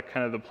about just like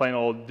kind of the plain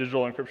old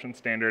digital encryption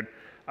standard.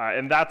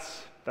 And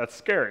that's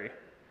scary.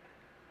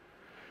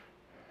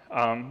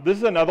 This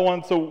is another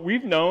one. So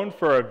we've known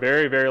for a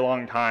very, very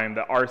long time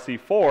that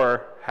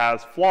RC4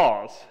 has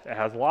flaws. It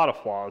has a lot of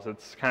flaws.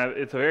 It's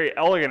a very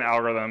elegant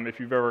algorithm if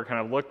you've ever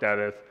kind of looked at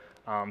it,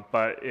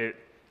 but it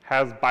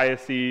has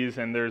biases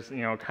and there's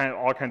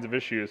all kinds of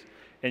issues.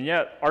 And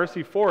yet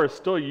RC4 is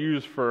still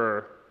used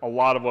for a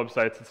lot of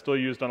websites. It's still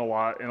used in a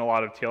lot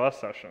of TLS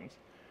sessions.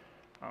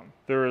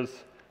 There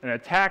is an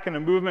attack and a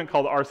movement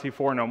called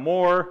RC4 No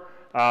More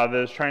that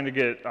is trying to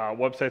get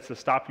websites to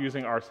stop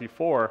using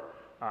RC4.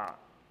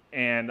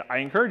 And I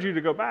encourage you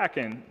to go back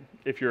and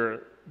if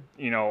your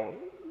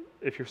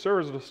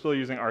servers are still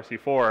using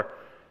RC4,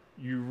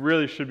 you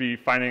really should be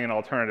finding an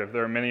alternative.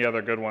 There are many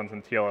other good ones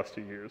in TLS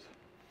to use.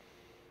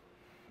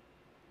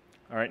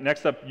 All right,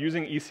 next up,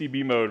 using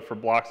ECB mode for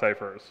block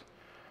ciphers.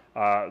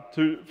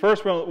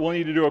 First, we'll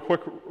need to do a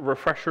quick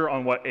refresher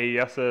on what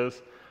AES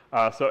is.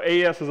 So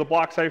AES is a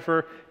block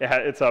cipher.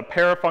 It's a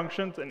pair of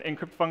functions, an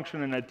encrypt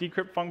function and a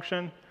decrypt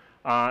function.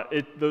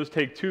 Those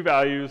take two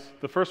values.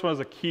 The first one is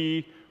a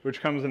key, which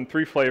comes in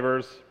 3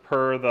 flavors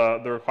per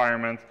the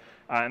requirement.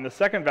 And the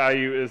second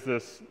value is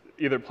this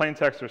either plain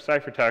text or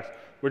ciphertext,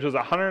 which is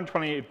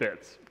 128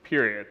 bits,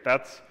 period.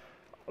 That's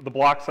the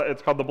block size.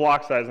 It's called the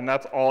block size, and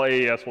that's all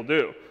AES will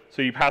do.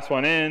 So you pass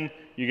one in,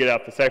 you get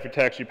out the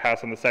ciphertext, you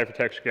pass on the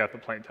ciphertext, you get out the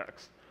plain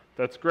text.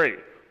 That's great.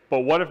 But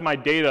what if my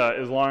data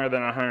is longer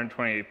than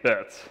 128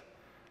 bits?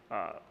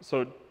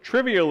 So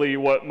trivially,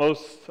 what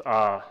most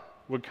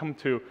would come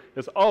to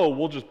is, oh,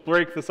 we'll just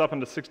break this up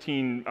into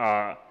 16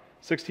 byte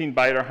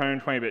or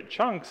 120-bit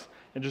chunks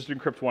and just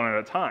encrypt one at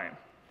a time.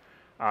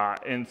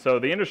 And so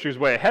the industry is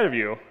way ahead of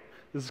you.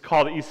 This is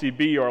called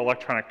ECB, or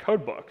electronic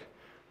code book.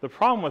 The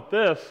problem with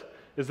this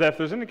is that if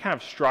there's any kind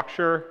of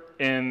structure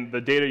in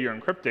the data you're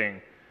encrypting,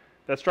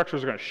 that structure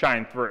is going to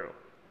shine through.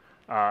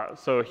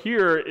 So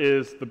here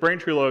is the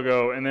Braintree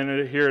logo, and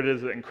then here it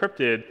is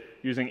encrypted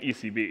using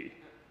ECB.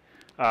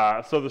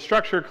 So the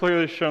structure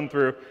clearly shown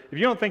through. If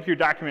you don't think your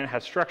document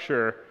has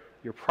structure,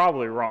 you're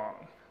probably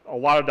wrong. A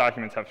lot of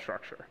documents have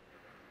structure.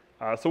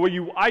 So what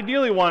you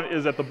ideally want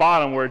is at the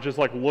bottom where it just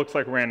looks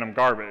like random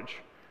garbage.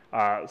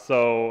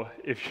 So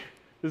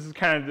this is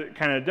kind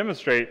of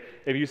demonstrate,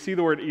 if you see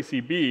the word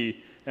ECB,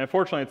 and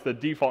unfortunately it's the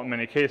default in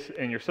many cases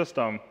in your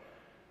system,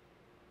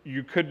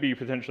 you could be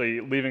potentially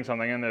leaving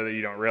something in there that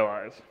you don't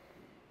realize.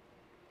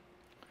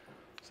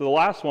 So the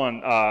last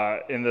one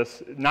in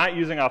this, not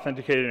using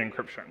authenticated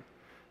encryption.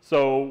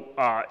 So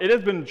it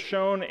has been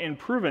shown and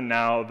proven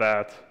now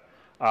that,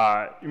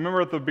 you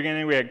remember at the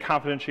beginning we had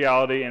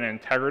confidentiality and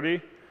integrity?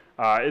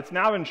 It's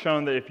now been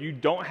shown that if you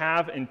don't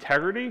have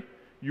integrity,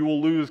 you will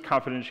lose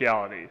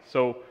confidentiality.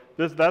 So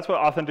that's what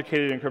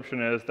authenticated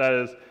encryption is. That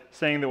is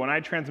saying that when I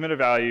transmit a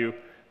value,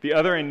 the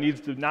other end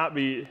needs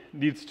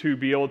to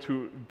be able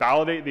to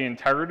validate the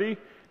integrity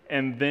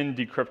and then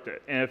decrypt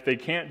it. And if they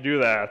can't do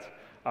that,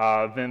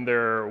 then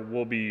there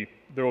will be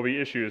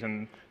issues,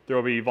 and there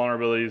will be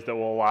vulnerabilities that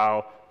will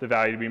allow the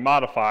value to be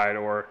modified,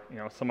 or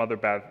some other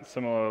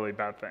similarly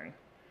bad thing.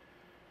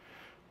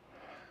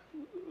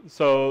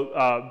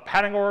 So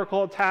padding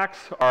oracle attacks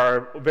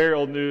are very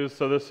old news.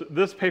 So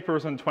this paper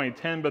was in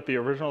 2010, but the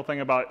original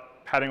thing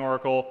about padding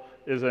oracle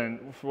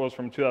was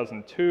from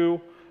 2002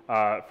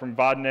 from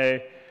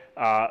Downey.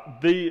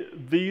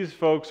 These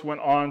folks went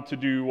on to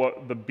do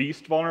the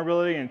beast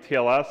vulnerability in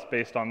TLS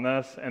based on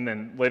this, and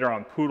then later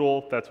on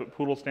Poodle. That's what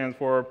Poodle stands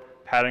for,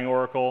 padding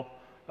oracle.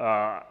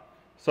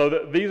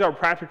 So these are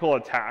practical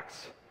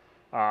attacks.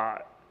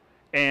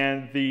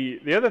 And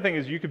the other thing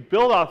is you could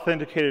build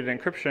authenticated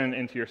encryption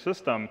into your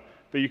system,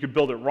 but you could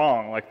build it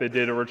wrong like they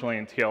did originally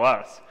in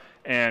TLS.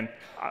 And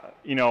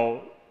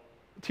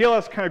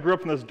TLS kind of grew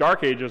up in those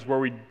dark ages where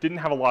we didn't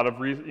have a lot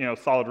of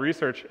solid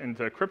research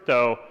into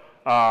crypto,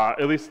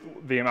 at least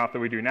the amount that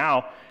we do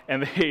now.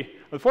 And they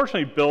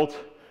unfortunately built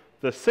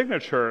the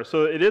signature,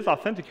 so it is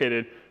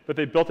authenticated, but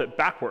they built it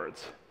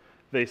backwards.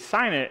 They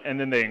sign it and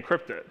then they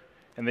encrypt it.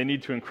 And they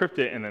need to encrypt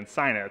it and then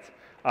sign it.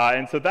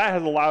 And so that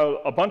has allowed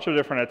a bunch of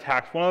different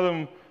attacks. One of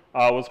them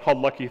was called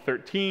Lucky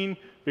 13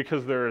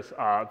 because there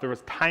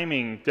was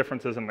timing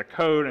differences in the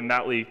code, and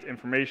that leaked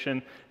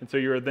information. And so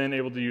you were then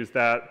able to use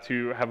that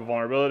to have a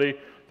vulnerability.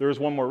 There was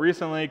one more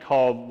recently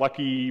called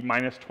Lucky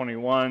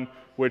 -21,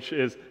 which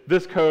is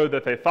this code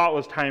that they thought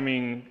was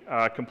timing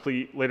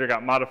complete, later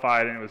got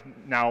modified, and it was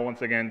now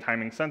once again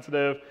timing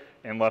sensitive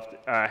and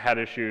had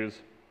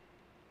issues.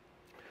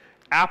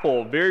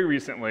 Apple very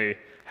recently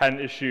had an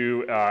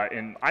issue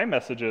in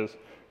iMessages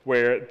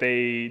where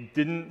they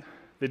didn't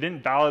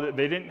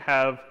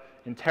have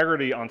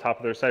integrity on top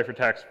of their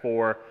ciphertext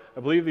for,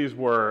 I believe these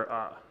were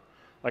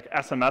like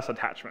SMS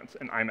attachments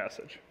in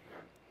iMessage.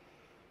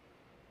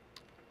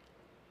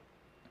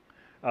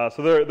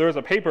 So there was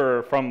a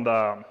paper from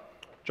the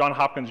Johns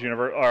Hopkins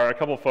University, or a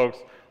couple of folks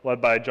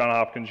led by Johns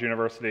Hopkins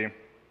University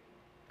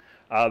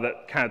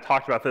that kind of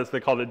talked about this.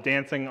 They called it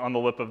dancing on the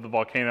lip of the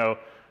volcano,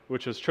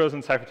 which is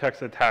chosen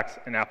ciphertext attacks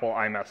in Apple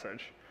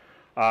iMessage.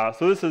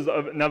 So this is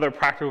another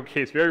practical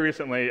case very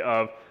recently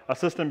of a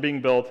system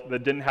being built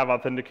that didn't have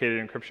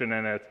authenticated encryption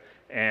in it,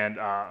 and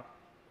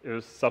it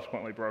was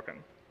subsequently broken.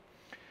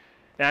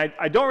 And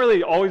I don't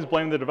really always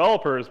blame the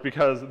developers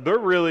because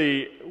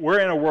we're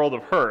in a world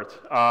of hurt.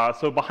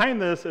 So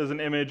behind this is an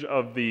image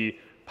of the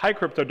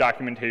PyCrypto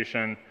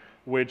documentation,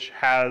 which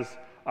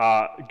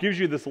gives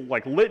you this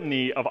like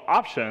litany of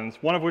options,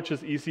 one of which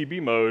is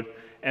ECB mode,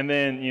 and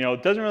then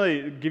it doesn't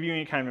really give you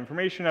any kind of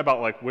information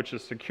about like which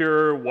is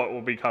secure, what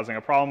will be causing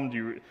a problem.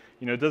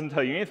 It doesn't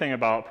tell you anything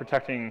about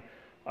protecting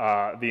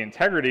the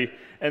integrity.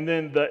 And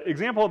then the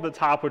example at the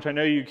top, which I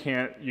know you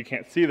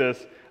can't see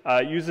this,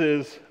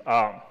 uses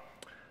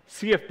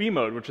CFB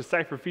mode, which is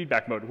cipher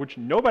feedback mode, which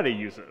nobody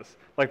uses.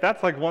 Like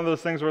that's like one of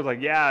those things where it's like,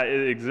 yeah,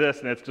 it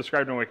exists and it's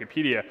described in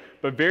Wikipedia,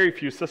 but very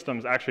few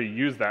systems actually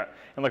use that.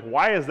 And like,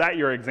 why is that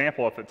your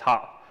example at the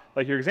top?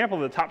 Like your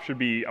example at the top should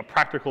be a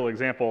practical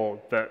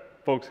example that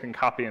folks can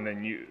copy and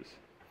then use.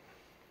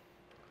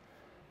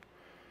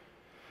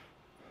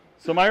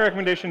 So my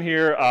recommendation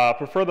here,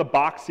 prefer the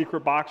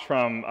secret box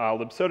from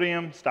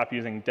Libsodium, stop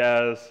using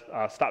DES,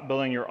 stop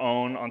building your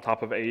own on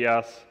top of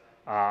AES,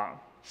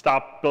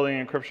 stop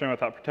building encryption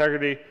without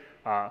integrity.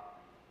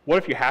 What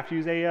if you have to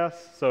use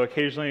AES? So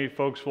occasionally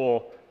folks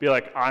will be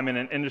like, I'm in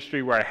an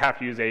industry where I have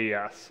to use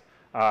AES.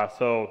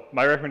 So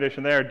my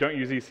recommendation there, don't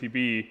use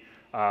ECB.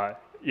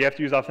 You have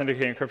to use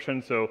authenticated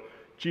encryption, so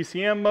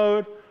GCM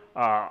mode.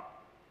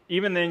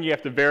 Even then, you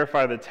have to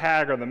verify the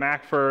tag or the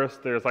MAC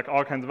first. There's like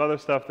all kinds of other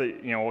stuff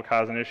that will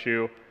cause an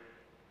issue.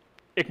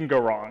 It can go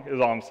wrong,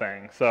 is all I'm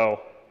saying. So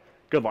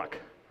good luck.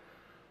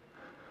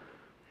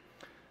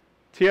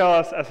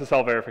 TLS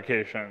SSL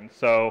verification.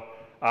 So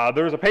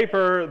there was a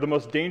paper, The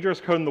Most Dangerous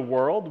Code in the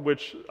World,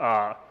 which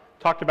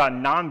talked about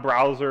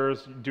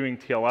non-browsers doing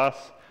TLS.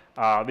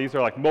 These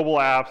are like mobile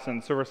apps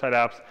and server-side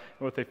apps. And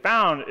what they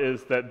found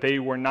is that they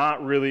were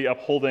not really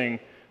upholding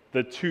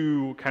the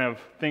two kind of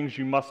things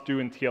you must do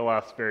in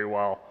TLS very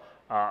well.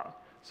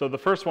 So the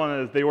first one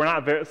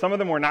is some of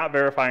them were not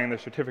verifying the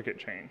certificate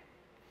chain.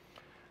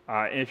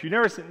 And if you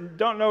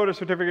don't know what a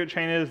certificate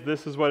chain is,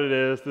 this is what it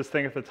is, this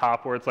thing at the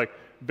top where it's like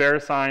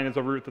VeriSign is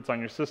a root that's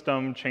on your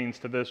system, chains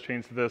to this,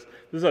 chains to this.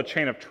 This is a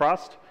chain of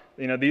trust.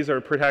 These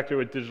are protected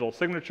with digital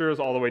signatures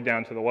all the way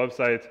down to the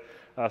website.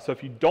 So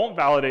if you don't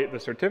validate the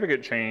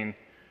certificate chain,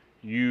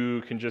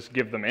 you can just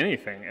give them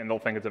anything and they'll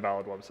think it's a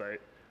valid website.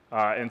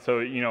 And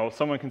so,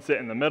 someone can sit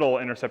in the middle,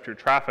 intercept your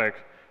traffic,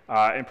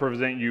 and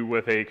present you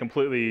with a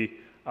completely,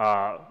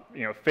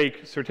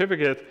 fake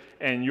certificate,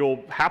 and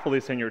you'll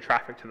happily send your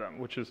traffic to them,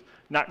 which is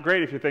not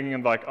great if you're thinking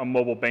of like a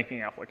mobile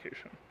banking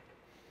application.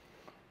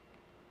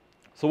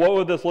 So what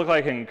would this look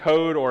like in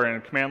code or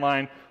in command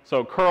line?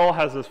 So curl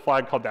has this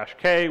flag called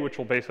 -k, which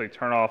will basically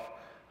turn off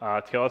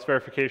TLS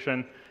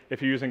verification.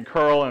 If you're using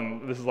curl,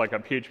 and this is like a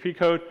PHP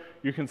code,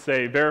 you can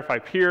say verify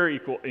peer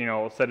equal,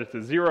 set it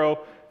to 0.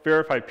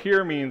 Verify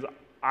peer means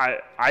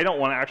I don't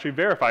want to actually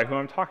verify who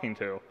I'm talking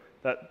to.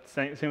 That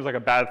seems like a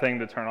bad thing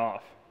to turn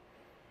off.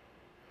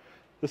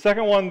 The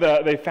second one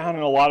that they found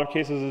in a lot of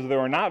cases is they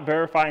were not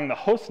verifying the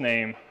host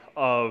name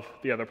of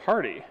the other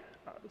party.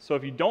 So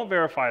if you don't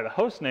verify the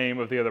host name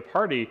of the other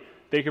party,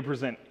 they could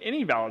present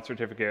any valid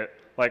certificate.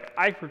 Like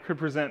I could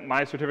present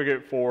my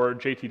certificate for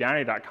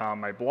jtdowney.com,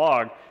 my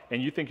blog,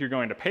 and you think you're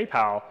going to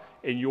PayPal,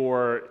 and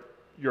your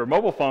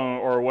mobile phone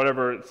or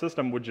whatever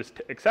system would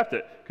just accept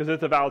it because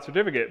it's a valid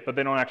certificate, but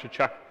they don't actually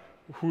check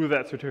who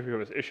that certificate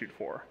was issued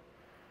for.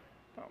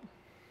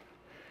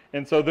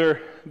 And so there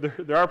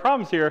are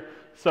problems here.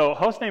 So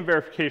hostname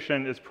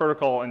verification is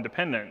protocol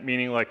independent,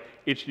 meaning like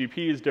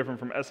HTTP is different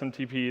from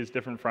SMTP, is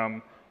different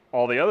from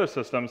all the other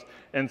systems.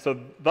 And so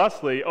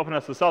thusly,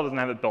 OpenSSL doesn't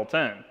have it built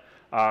in.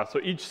 So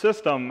each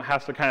system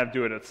has to kind of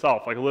do it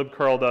itself. Like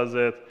libcurl does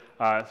it.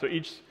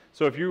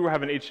 So if you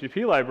have an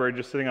HTTP library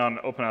just sitting on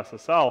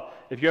OpenSSL,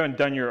 if you haven't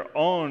done your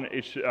own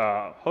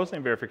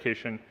hostname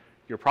verification,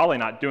 you're probably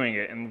not doing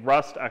it. And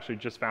Rust actually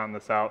just found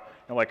this out.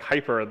 And like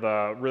Hyper,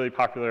 the really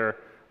popular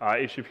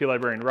HTTP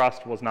library in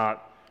Rust, was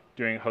not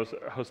doing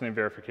hostname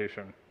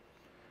verification.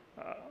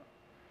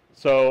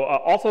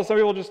 Also, some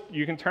people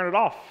you can turn it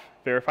off.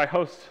 Verify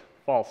host,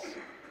 false,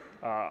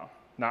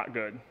 not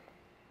good.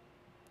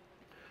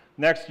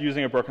 Next,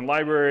 using a broken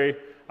library.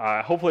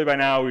 Hopefully by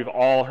now we've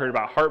all heard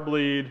about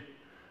Heartbleed.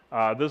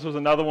 This was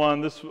another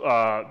one. This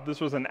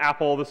was an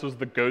Apple. This was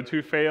the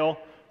GOTO fail,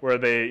 where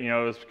they,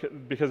 it was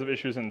because of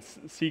issues in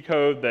C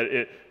code that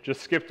it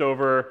just skipped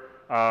over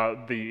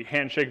the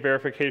handshake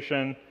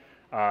verification.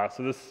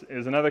 So this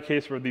is another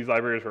case where these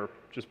libraries were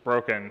just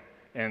broken.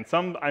 And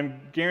I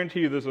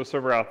guarantee you there's a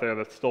server out there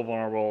that's still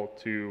vulnerable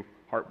to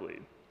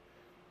Heartbleed.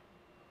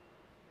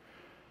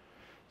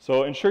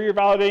 So ensure you're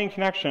validating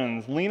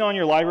connections. Lean on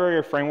your library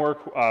or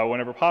framework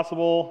whenever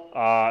possible.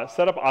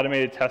 Set up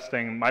automated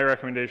testing, my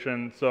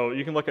recommendation. So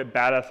you can look at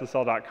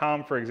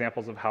badssl.com for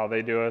examples of how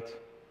they do it.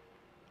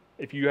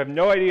 If you have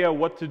no idea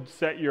what to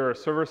set your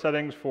server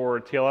settings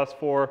for TLS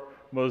for,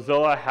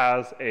 Mozilla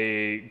has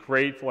a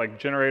great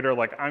generator,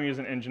 like I'm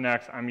using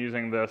Nginx, I'm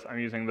using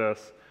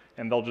this,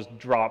 and they'll just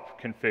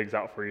drop configs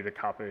out for you to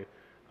copy.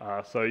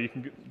 So you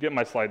can get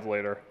my slides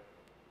later.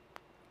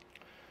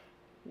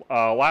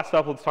 Last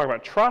up, let's talk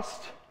about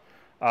trust.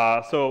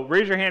 So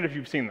raise your hand if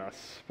you've seen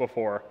this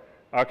before.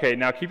 Okay,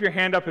 now keep your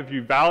hand up if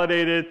you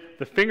validated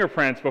the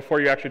fingerprints before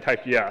you actually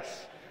typed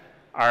yes.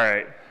 All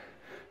right.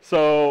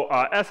 So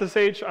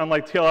SSH,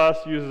 unlike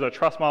TLS, uses a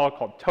trust model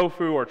called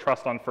TOFU, or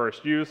trust on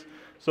first use.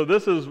 So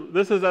this is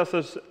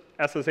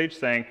SSH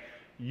saying,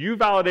 you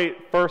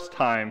validate first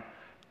time,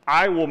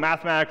 I will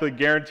mathematically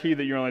guarantee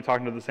that you're only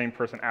talking to the same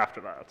person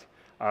after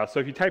that. So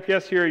if you type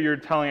yes here, you're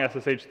telling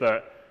SSH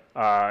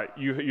that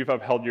you've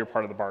upheld your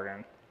part of the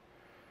bargain.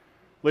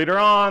 Later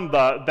on,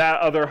 that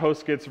other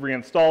host gets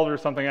reinstalled or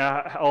something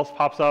else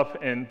pops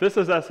up, and this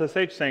is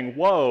SSH saying,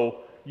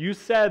 whoa, you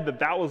said that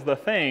that was the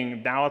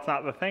thing, now it's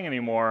not the thing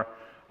anymore.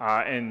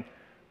 And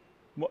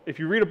if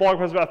you read a blog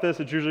post about this,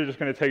 it's usually just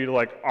going to tell you to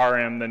like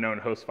RM the known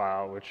host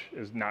file, which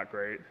is not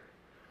great.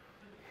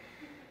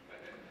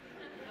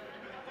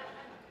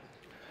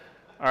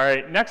 All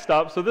right, next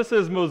up, so this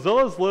is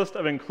Mozilla's list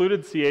of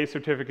included CA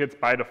certificates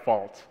by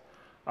default.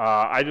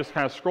 I just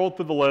kind of scrolled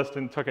through the list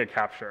and took a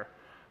capture.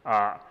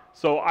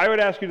 So I would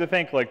ask you to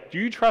think, like, do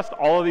you trust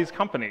all of these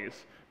companies?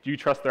 Do you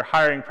trust their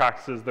hiring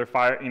practices, their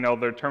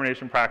their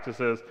termination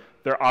practices,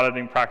 their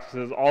auditing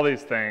practices, all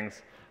these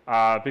things?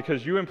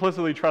 Because you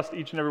implicitly trust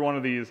each and every one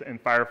of these in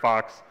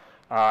Firefox.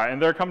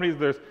 And there are companies,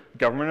 there's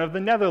Government of the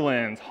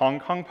Netherlands, Hong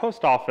Kong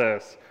Post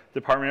Office,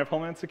 Department of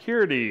Homeland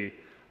Security.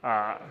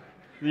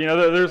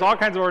 There's all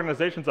kinds of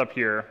organizations up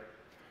here.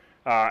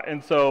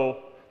 And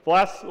so one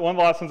of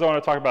the last things I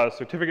want to talk about is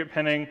certificate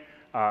pinning.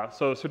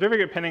 So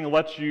certificate pinning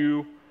lets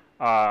you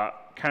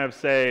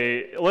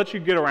lets you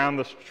get around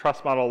this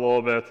trust model a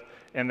little bit,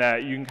 in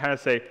that you can kind of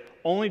say,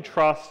 only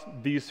trust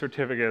these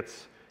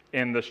certificates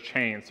in this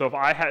chain. So if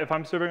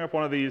I'm serving up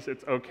one of these,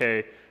 it's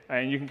okay,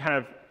 and you can kind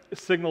of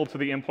signal to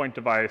the endpoint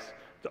device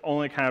to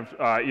only kind of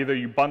either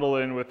you bundle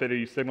it in with it or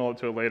you signal it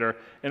to it later,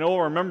 and it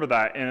will remember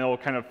that, and it will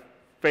kind of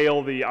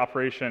fail the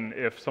operation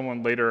if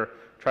someone later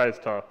tries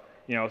to,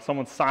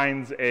 someone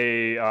signs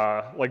a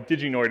like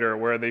DigiNoiter,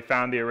 where they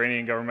found the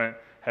Iranian government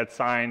had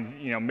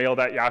signed,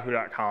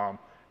 mailed@yahoo.com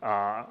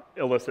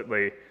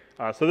illicitly.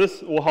 So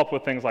this will help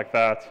with things like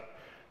that.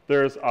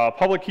 There's a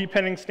public key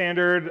pinning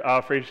standard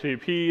for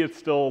HTTP. It's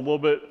still a little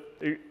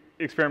bit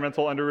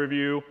experimental, under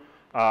review,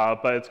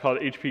 but it's called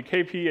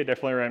HPKP. I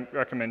definitely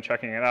recommend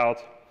checking it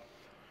out.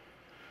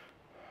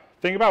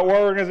 Think about what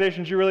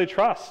organizations you really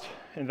trust.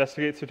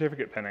 Investigate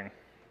certificate pinning.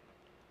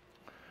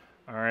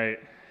 All right.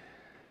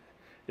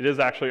 It is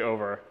actually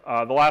over.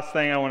 The last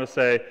thing I want to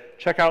say,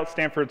 check out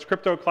Stanford's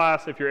crypto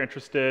class if you're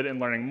interested in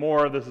learning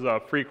more. This is a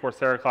free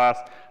Coursera class.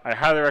 I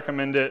highly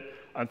recommend it.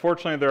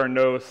 Unfortunately, there are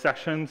no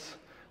sessions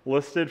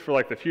listed for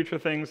like the future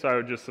things, so I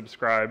would just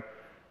subscribe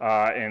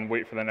and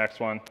wait for the next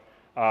one.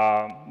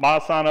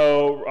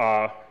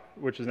 Maasano,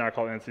 which is now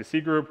called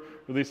NCC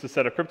Group, released a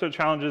set of crypto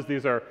challenges.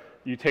 These are,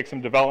 you take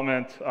some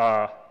development,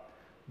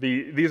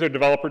 these are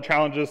developer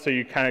challenges, so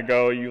you kind of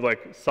go, you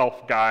like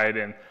self-guide,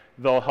 and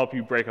they'll help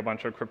you break a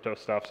bunch of crypto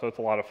stuff, so it's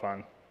a lot of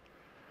fun.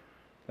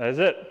 That is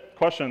it.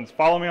 Questions?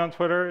 Follow me on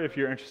Twitter if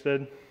you're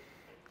interested.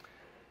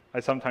 I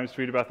sometimes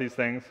tweet about these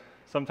things.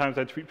 Sometimes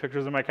I tweet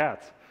pictures of my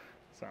cats.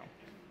 So,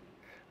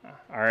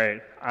 all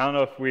right. I don't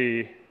know if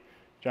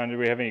John, do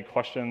we have any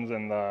questions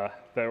that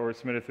were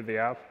submitted through the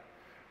app?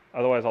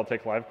 Otherwise, I'll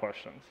take live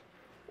questions,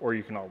 or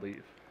you can all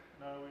leave.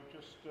 No,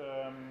 we've just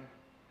a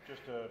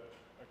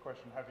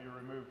question. Have you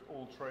removed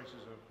all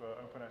traces of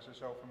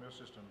OpenSSL from your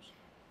systems?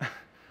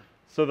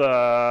 So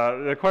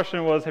the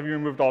question was, have you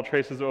removed all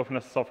traces of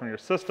OpenSSL from your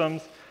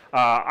systems?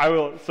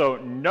 So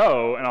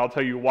no, and I'll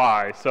tell you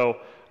why. So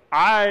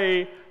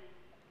I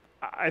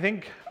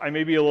think I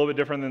may be a little bit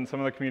different than some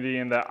of the community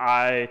in that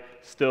I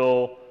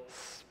still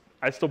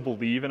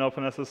believe in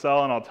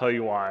OpenSSL, and I'll tell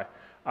you why.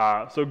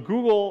 So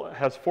Google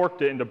has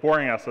forked it into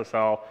boring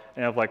SSL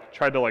and have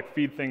tried to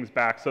feed things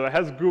back. So it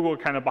has Google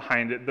kind of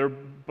behind it. They're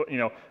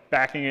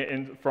backing it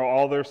in for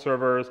all their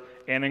servers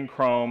and in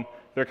Chrome.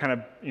 They're kind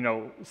of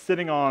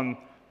sitting on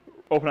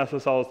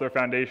OpenSSL as their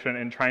foundation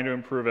and trying to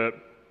improve it.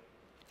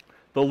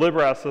 The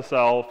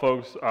LibreSSL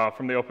folks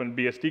from the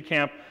OpenBSD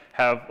camp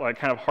have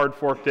kind of hard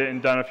forked it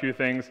and done a few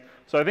things.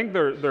 So I think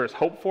there's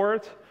hope for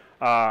it.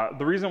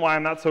 The reason why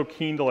I'm not so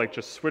keen to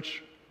just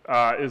switch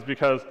is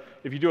because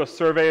if you do a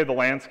survey of the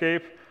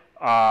landscape,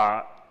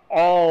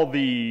 all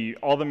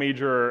the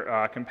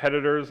major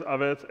competitors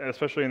of it,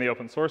 especially in the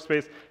open source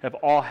space, have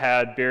all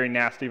had very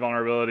nasty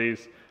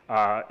vulnerabilities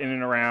in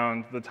and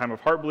around the time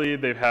of Heartbleed.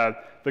 They've had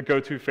the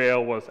go-to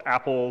fail was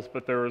Apple's,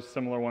 but there was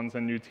similar ones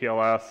in new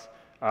TLS.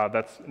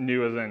 That's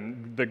new as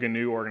in the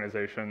GNU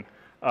organization.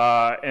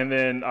 And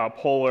then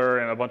Polar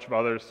and a bunch of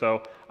others.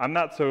 So I'm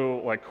not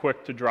so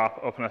quick to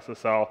drop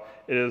OpenSSL.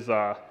 It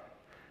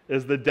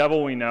is the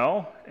devil we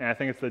know, and I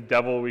think it's the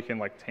devil we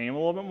can tame a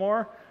little bit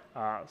more.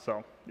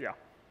 So yeah.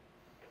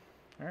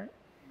 All right.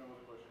 No other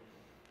questions.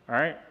 All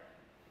right.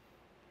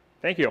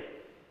 Thank you.